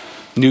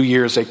 New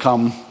years, they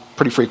come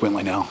pretty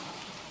frequently now.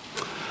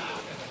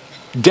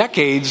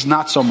 Decades,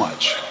 not so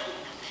much.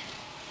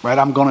 Right?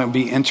 I'm going to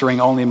be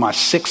entering only my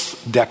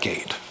 6th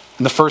decade.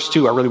 And the first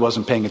 2 I really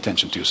wasn't paying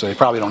attention to, so they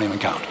probably don't even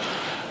count.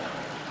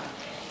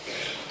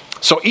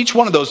 So each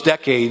one of those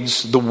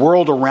decades, the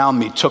world around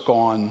me took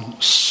on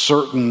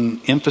certain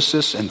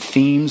emphasis and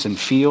themes and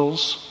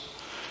feels.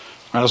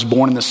 I was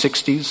born in the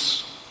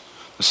 60s,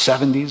 the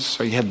 70s.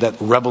 So you had that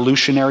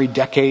revolutionary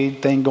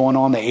decade thing going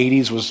on. The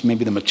 80s was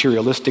maybe the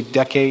materialistic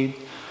decade.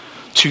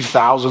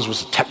 2000s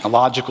was the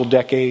technological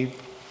decade.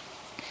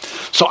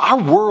 So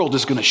our world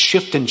is going to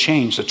shift and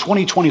change. The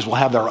 2020s will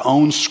have their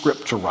own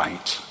script to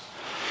write.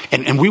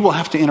 And we will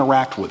have to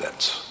interact with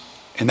it.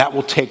 And that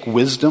will take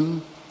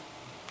wisdom,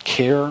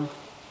 care,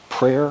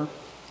 prayer.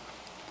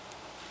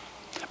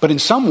 But in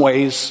some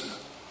ways,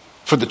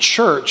 for the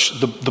church,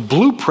 the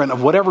blueprint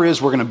of whatever it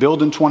is we're going to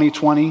build in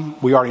 2020,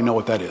 we already know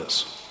what that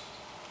is.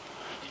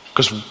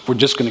 Because we're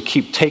just going to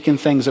keep taking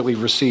things that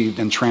we've received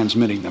and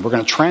transmitting them. We're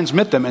going to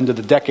transmit them into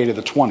the decade of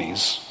the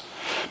 20s.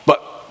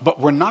 But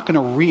we're not going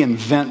to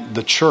reinvent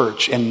the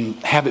church and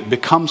have it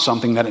become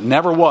something that it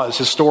never was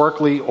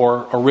historically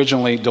or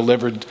originally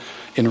delivered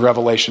in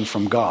revelation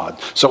from God.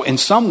 So in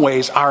some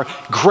ways, our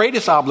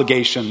greatest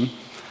obligation,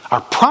 our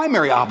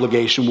primary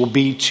obligation, will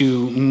be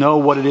to know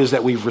what it is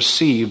that we've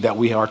received that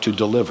we are to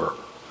deliver.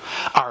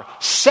 Our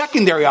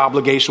secondary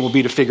obligation will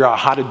be to figure out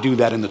how to do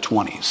that in the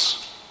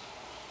 20s.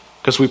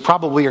 Because we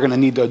probably are going to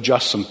need to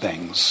adjust some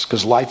things,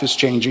 because life is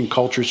changing,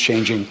 culture is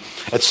changing,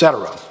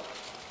 etc.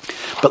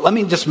 But let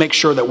me just make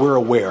sure that we're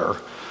aware.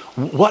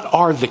 What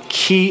are the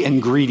key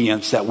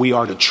ingredients that we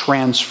are to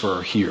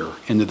transfer here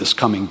into this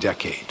coming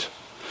decade?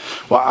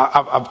 Well,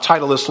 I've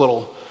titled this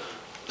little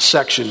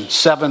section,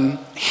 7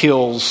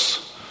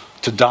 Hills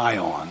to Die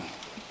On.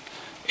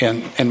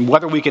 And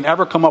whether we can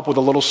ever come up with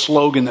a little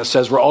slogan that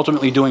says we're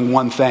ultimately doing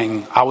one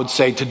thing, I would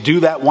say to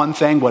do that one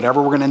thing,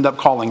 whatever we're going to end up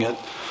calling it,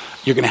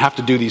 you're going to have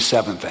to do these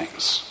 7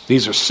 things.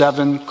 These are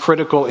 7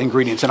 critical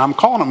ingredients. And I'm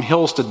calling them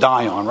hills to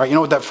die on, right? You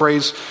know what that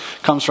phrase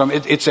comes from?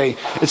 It's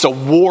a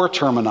war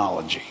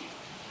terminology.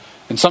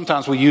 And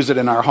sometimes we use it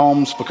in our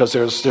homes because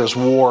there's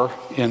war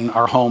in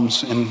our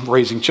homes and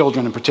raising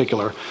children in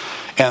particular.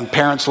 And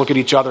parents look at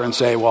each other and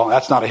say, well,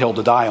 that's not a hill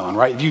to die on,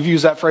 right? You've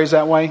used that phrase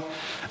that way?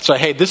 So,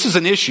 hey, this is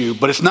an issue,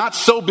 but it's not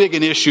so big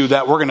an issue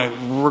that we're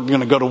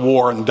gonna go to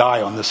war and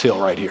die on this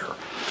hill right here.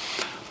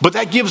 But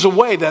that gives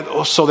away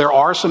that, so there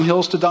are some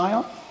hills to die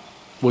on?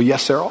 Well,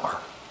 yes, there are.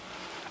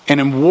 And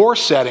in war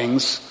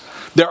settings,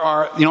 there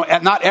are,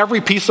 not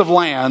every piece of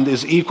land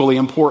is equally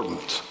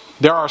important.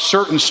 There are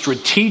certain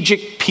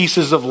strategic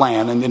pieces of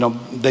land, and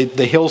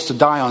the hills to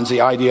die on is the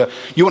idea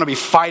you want to be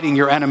fighting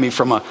your enemy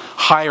from a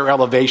higher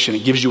elevation.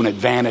 It gives you an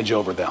advantage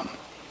over them.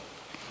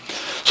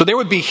 So there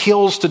would be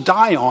hills to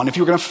die on if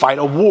you were going to fight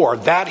a war.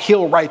 That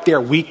hill right there,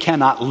 we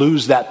cannot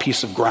lose that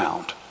piece of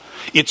ground.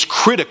 It's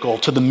critical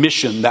to the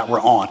mission that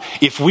we're on.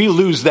 If we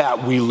lose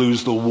that, we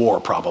lose the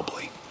war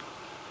probably.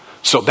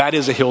 So that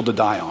is a hill to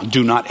die on.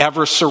 Do not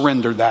ever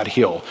surrender that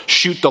hill.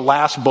 Shoot the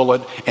last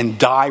bullet and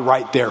die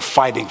right there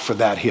fighting for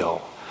that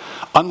hill.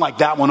 Unlike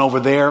that one over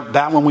there,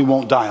 that one we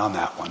won't die on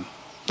that one.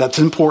 That's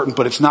important,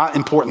 but it's not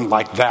important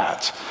like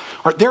that.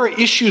 There are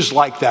issues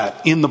like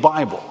that in the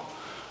Bible,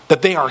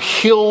 that they are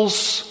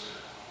hills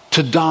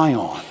to die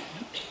on.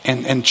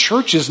 And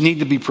churches need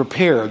to be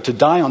prepared to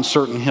die on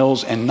certain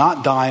hills and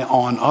not die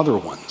on other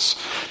ones.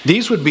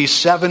 These would be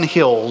 7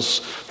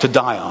 hills to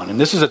die on. And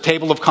this is a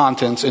table of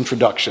contents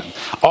introduction.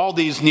 All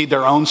these need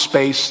their own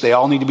space. They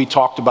all need to be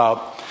talked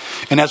about.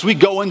 And as we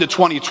go into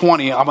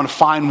 2020, I'm going to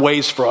find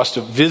ways for us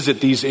to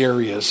visit these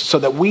areas so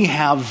that we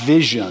have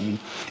vision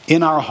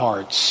in our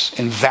hearts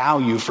and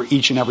value for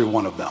each and every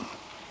one of them.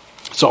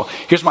 So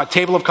here's my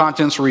table of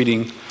contents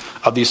reading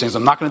of these things.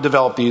 I'm not going to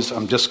develop these.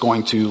 I'm just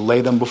going to lay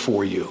them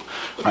before you.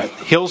 All right.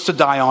 Hills to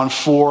die on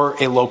for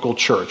a local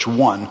church.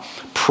 1,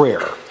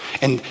 prayer.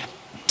 And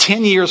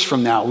 10 years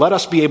from now, let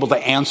us be able to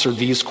answer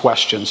these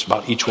questions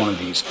about each one of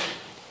these.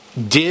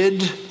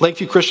 Did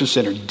Lakeview Christian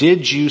Center,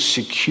 did you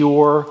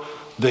secure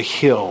the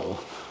hill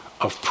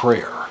of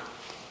prayer?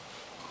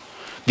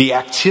 The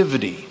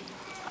activity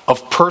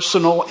of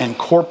personal and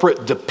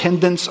corporate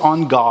dependence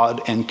on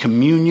God and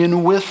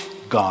communion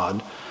with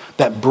God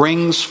that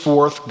brings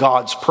forth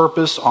God's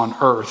purpose on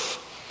earth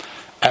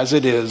as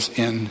it is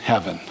in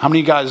heaven. How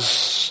many of you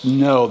guys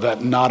know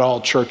that not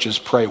all churches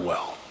pray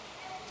well?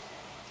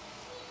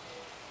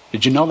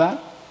 Did you know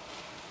that?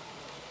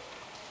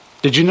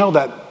 Did you know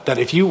that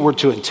if you were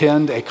to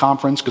attend a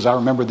conference, because I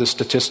remember this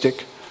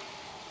statistic,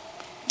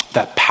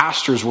 that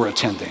pastors were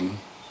attending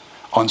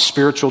on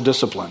spiritual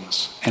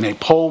disciplines, and a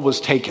poll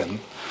was taken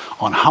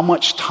on how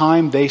much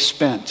time they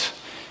spent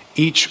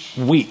each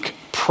week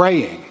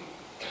praying.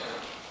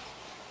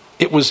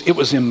 It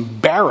was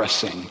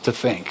embarrassing to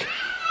think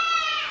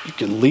you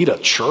can lead a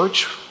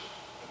church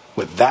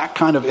with that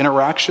kind of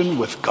interaction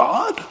with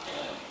God.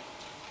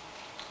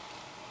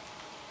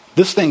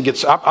 This thing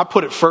I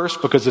put it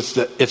first because it's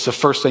the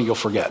first thing you'll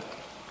forget.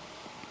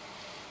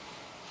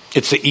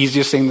 It's the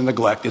easiest thing to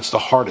neglect. It's the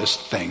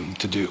hardest thing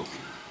to do.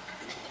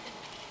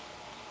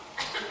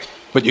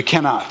 But you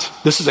cannot.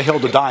 This is a hill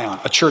to die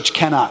on. A church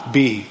cannot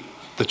be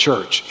the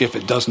church if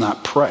it does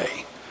not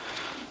pray.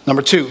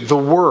 Number 2, the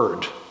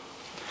Word.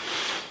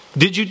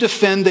 Did you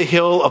defend the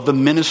hill of the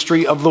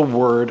ministry of the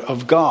Word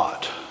of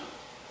God?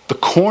 The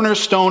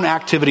cornerstone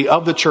activity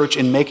of the church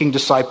in making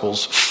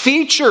disciples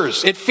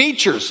features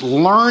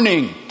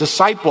learning.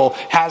 Disciple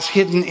has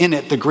hidden in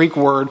it the Greek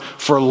word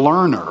for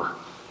learner.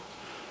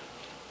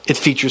 It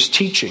features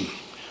teaching,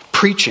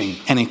 preaching,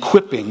 and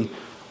equipping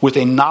with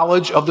a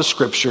knowledge of the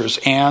scriptures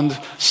and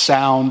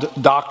sound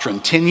doctrine.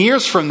 10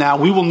 years from now,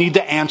 we will need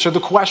to answer the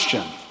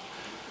question: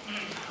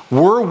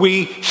 were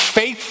we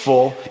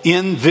faithful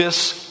in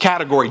this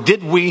category?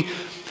 Did we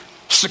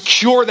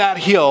secure that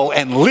hill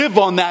and live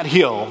on that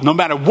hill no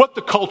matter what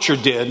the culture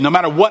did, no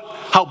matter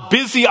how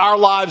busy our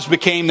lives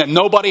became that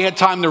nobody had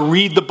time to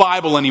read the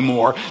Bible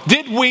anymore?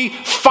 Did we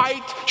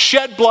fight,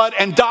 shed blood,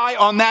 and die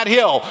on that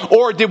hill?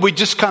 Or did we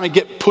just kind of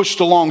get pushed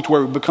along to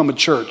where we become a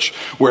church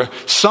where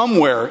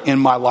somewhere in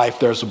my life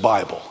there's a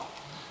Bible?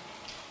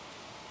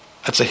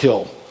 That's a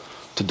hill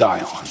to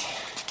die on.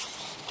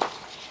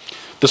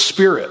 The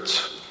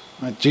Spirit.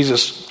 Right?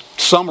 Jesus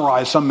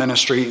summarized some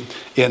ministry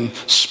in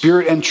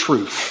spirit and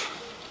truth.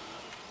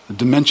 The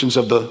dimensions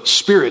of the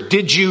Spirit.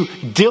 Did you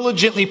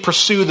diligently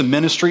pursue the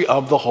ministry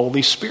of the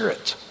Holy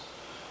Spirit?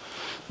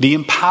 The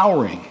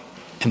empowering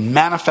and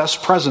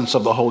manifest presence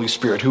of the Holy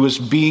Spirit, who is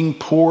being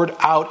poured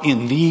out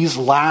in these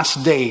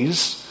last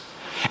days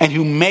and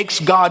who makes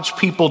God's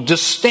people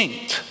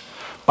distinct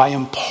by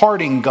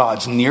imparting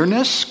God's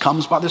nearness,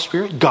 comes by the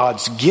Spirit.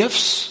 God's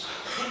gifts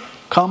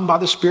come by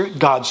the Spirit.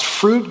 God's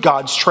fruit,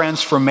 God's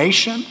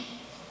transformation,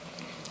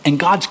 and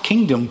God's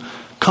kingdom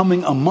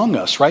coming among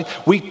us, right?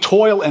 We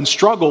toil and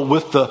struggle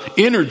with the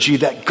energy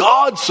that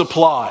God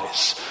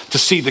supplies to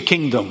see the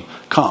kingdom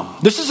come.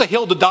 This is a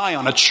hill to die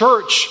on. A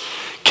church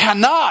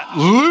cannot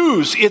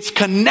lose its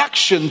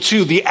connection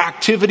to the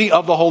activity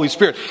of the Holy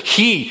Spirit.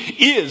 He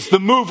is the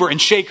mover and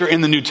shaker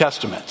in the New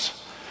Testament.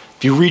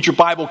 If you read your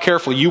Bible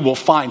carefully, you will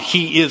find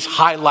He is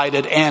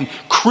highlighted and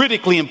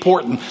critically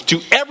important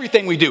to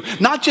everything we do.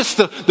 Not just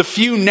the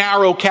few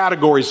narrow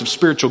categories of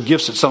spiritual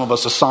gifts that some of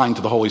us assign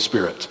to the Holy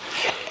Spirit.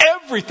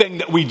 Everything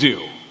that we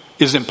do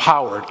is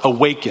empowered,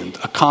 awakened,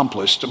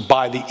 accomplished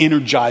by the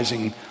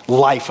energizing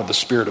life of the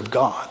Spirit of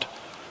God.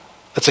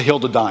 That's a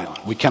hill to die on.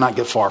 We cannot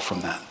get far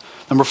from that.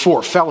 Number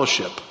 4,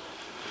 fellowship.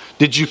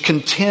 Did you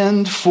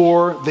contend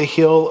for the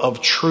hill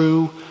of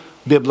true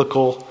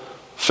biblical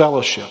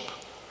fellowship?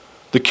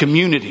 The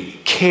community,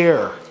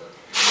 care,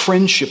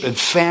 friendship, and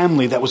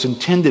family that was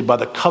intended by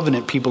the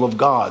covenant people of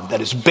God,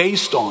 that is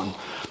based on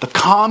the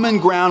common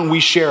ground we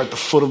share at the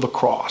foot of the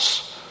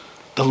cross,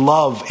 the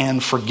love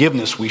and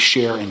forgiveness we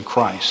share in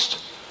Christ,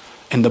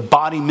 and the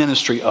body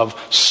ministry of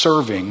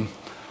serving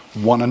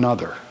one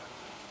another.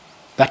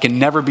 That can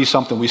never be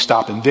something we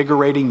stop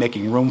invigorating,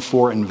 making room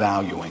for, and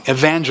valuing.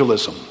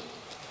 Evangelism.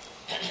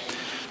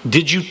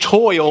 Did you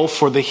toil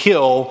for the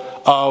hill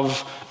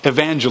of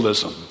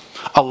evangelism?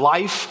 A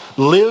life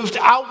lived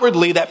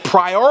outwardly that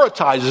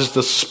prioritizes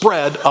the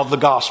spread of the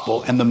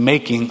gospel and the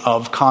making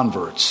of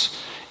converts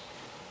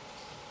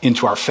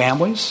into our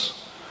families,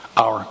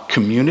 our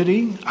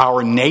community,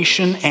 our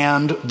nation,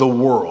 and the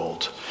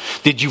world.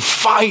 Did you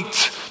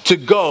fight to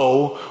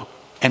go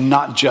and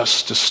not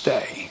just to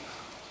stay?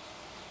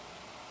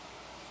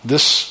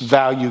 This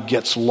value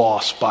gets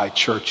lost by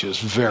churches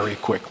very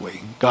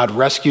quickly. God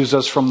rescues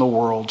us from the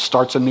world,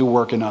 starts a new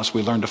work in us.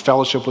 We learn to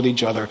fellowship with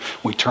each other.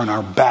 We turn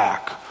our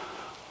back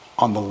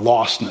on the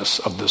lostness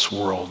of this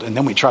world. And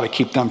then we try to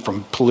keep them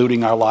from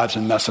polluting our lives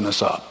and messing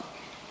us up.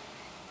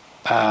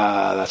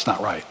 That's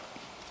not right.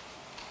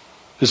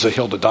 This is a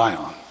hill to die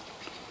on.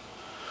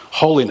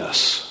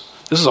 Holiness.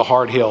 This is a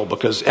hard hill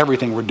because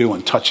everything we're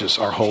doing touches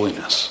our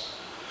holiness.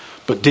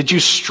 But did you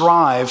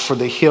strive for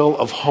the hill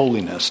of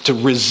holiness, to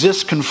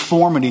resist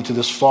conformity to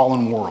this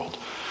fallen world,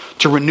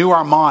 to renew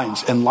our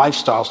minds and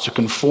lifestyles to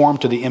conform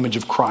to the image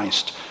of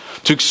Christ,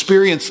 to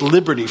experience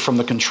liberty from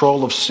the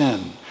control of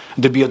sin,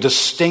 and to be a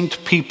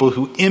distinct people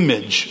who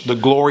image the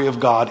glory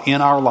of God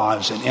in our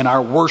lives and in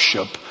our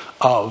worship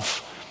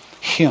of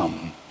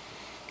Him?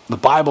 The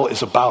Bible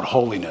is about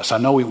holiness. I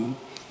know we,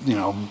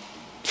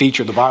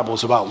 feature the Bible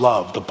is about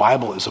love. The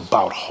Bible is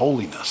about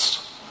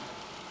holiness.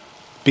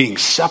 Being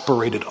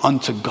separated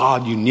unto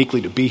God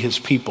uniquely to be His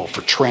people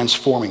for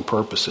transforming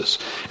purposes.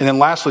 And then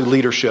lastly,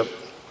 leadership.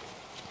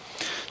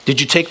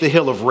 Did you take the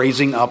hill of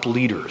raising up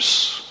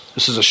leaders?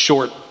 This is a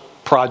short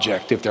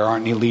project if there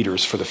aren't any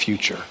leaders for the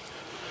future.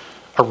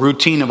 A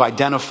routine of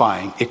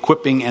identifying,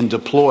 equipping, and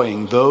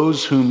deploying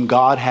those whom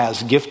God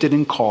has gifted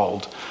and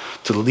called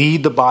to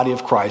lead the body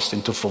of Christ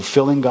into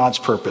fulfilling God's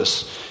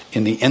purpose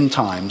in the end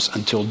times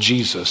until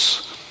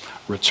Jesus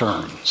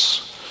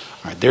returns.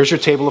 All right, there's your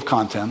table of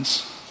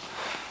contents.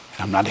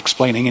 I'm not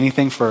explaining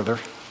anything further.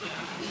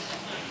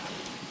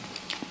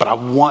 But I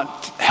want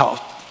help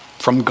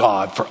from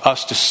God for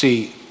us to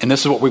see, and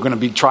this is what we're going to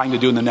be trying to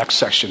do in the next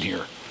section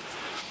here.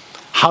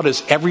 How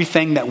does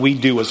everything that we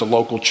do as a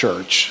local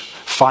church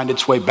find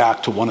its way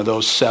back to one of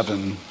those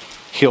 7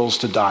 hills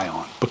to die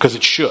on? Because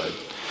it should.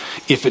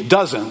 If it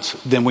doesn't,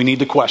 then we need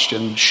to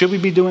question, should we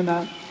be doing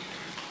that?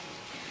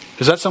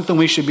 Is that something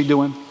we should be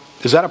doing?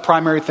 Is that a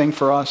primary thing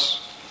for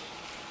us?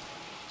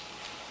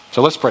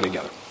 So let's pray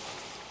together.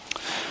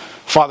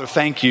 Father,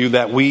 thank you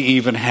that we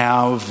even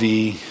have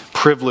the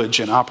privilege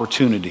and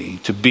opportunity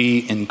to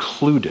be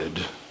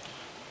included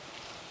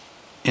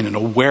in an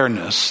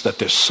awareness that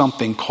there's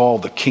something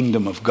called the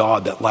kingdom of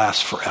God that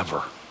lasts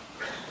forever.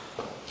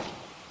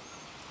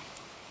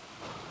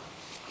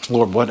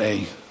 Lord, what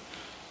a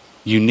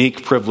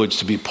unique privilege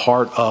to be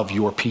part of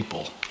your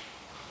people.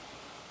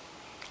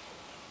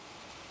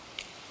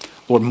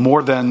 Lord,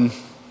 more than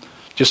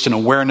just an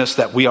awareness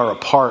that we are a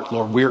part,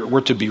 Lord,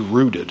 we're to be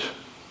rooted,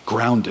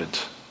 grounded,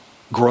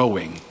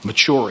 growing,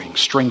 maturing,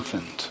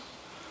 strengthened.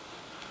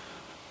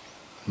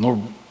 Lord,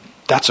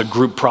 that's a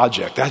group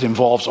project. That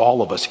involves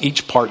all of us,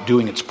 each part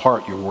doing its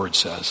part, your word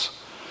says.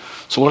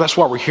 So Lord, that's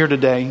why we're here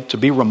today, to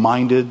be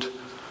reminded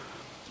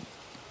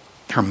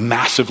there are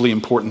massively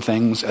important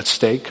things at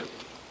stake.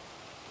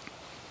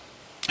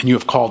 And you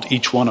have called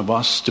each one of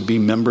us to be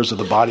members of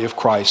the body of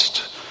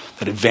Christ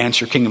that advance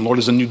your kingdom. Lord,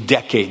 there's a new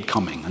decade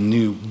coming, a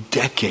new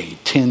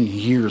decade, 10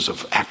 years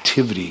of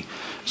activity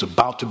is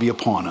about to be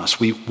upon us.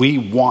 We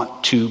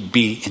want to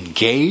be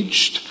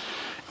engaged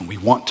and we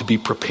want to be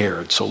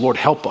prepared. So Lord,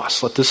 help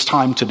us. Let this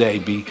time today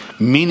be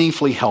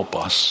meaningfully help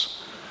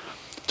us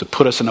to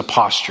put us in a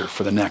posture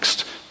for the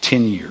next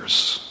 10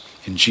 years.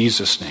 In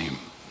Jesus' name,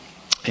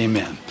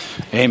 amen.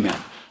 Amen.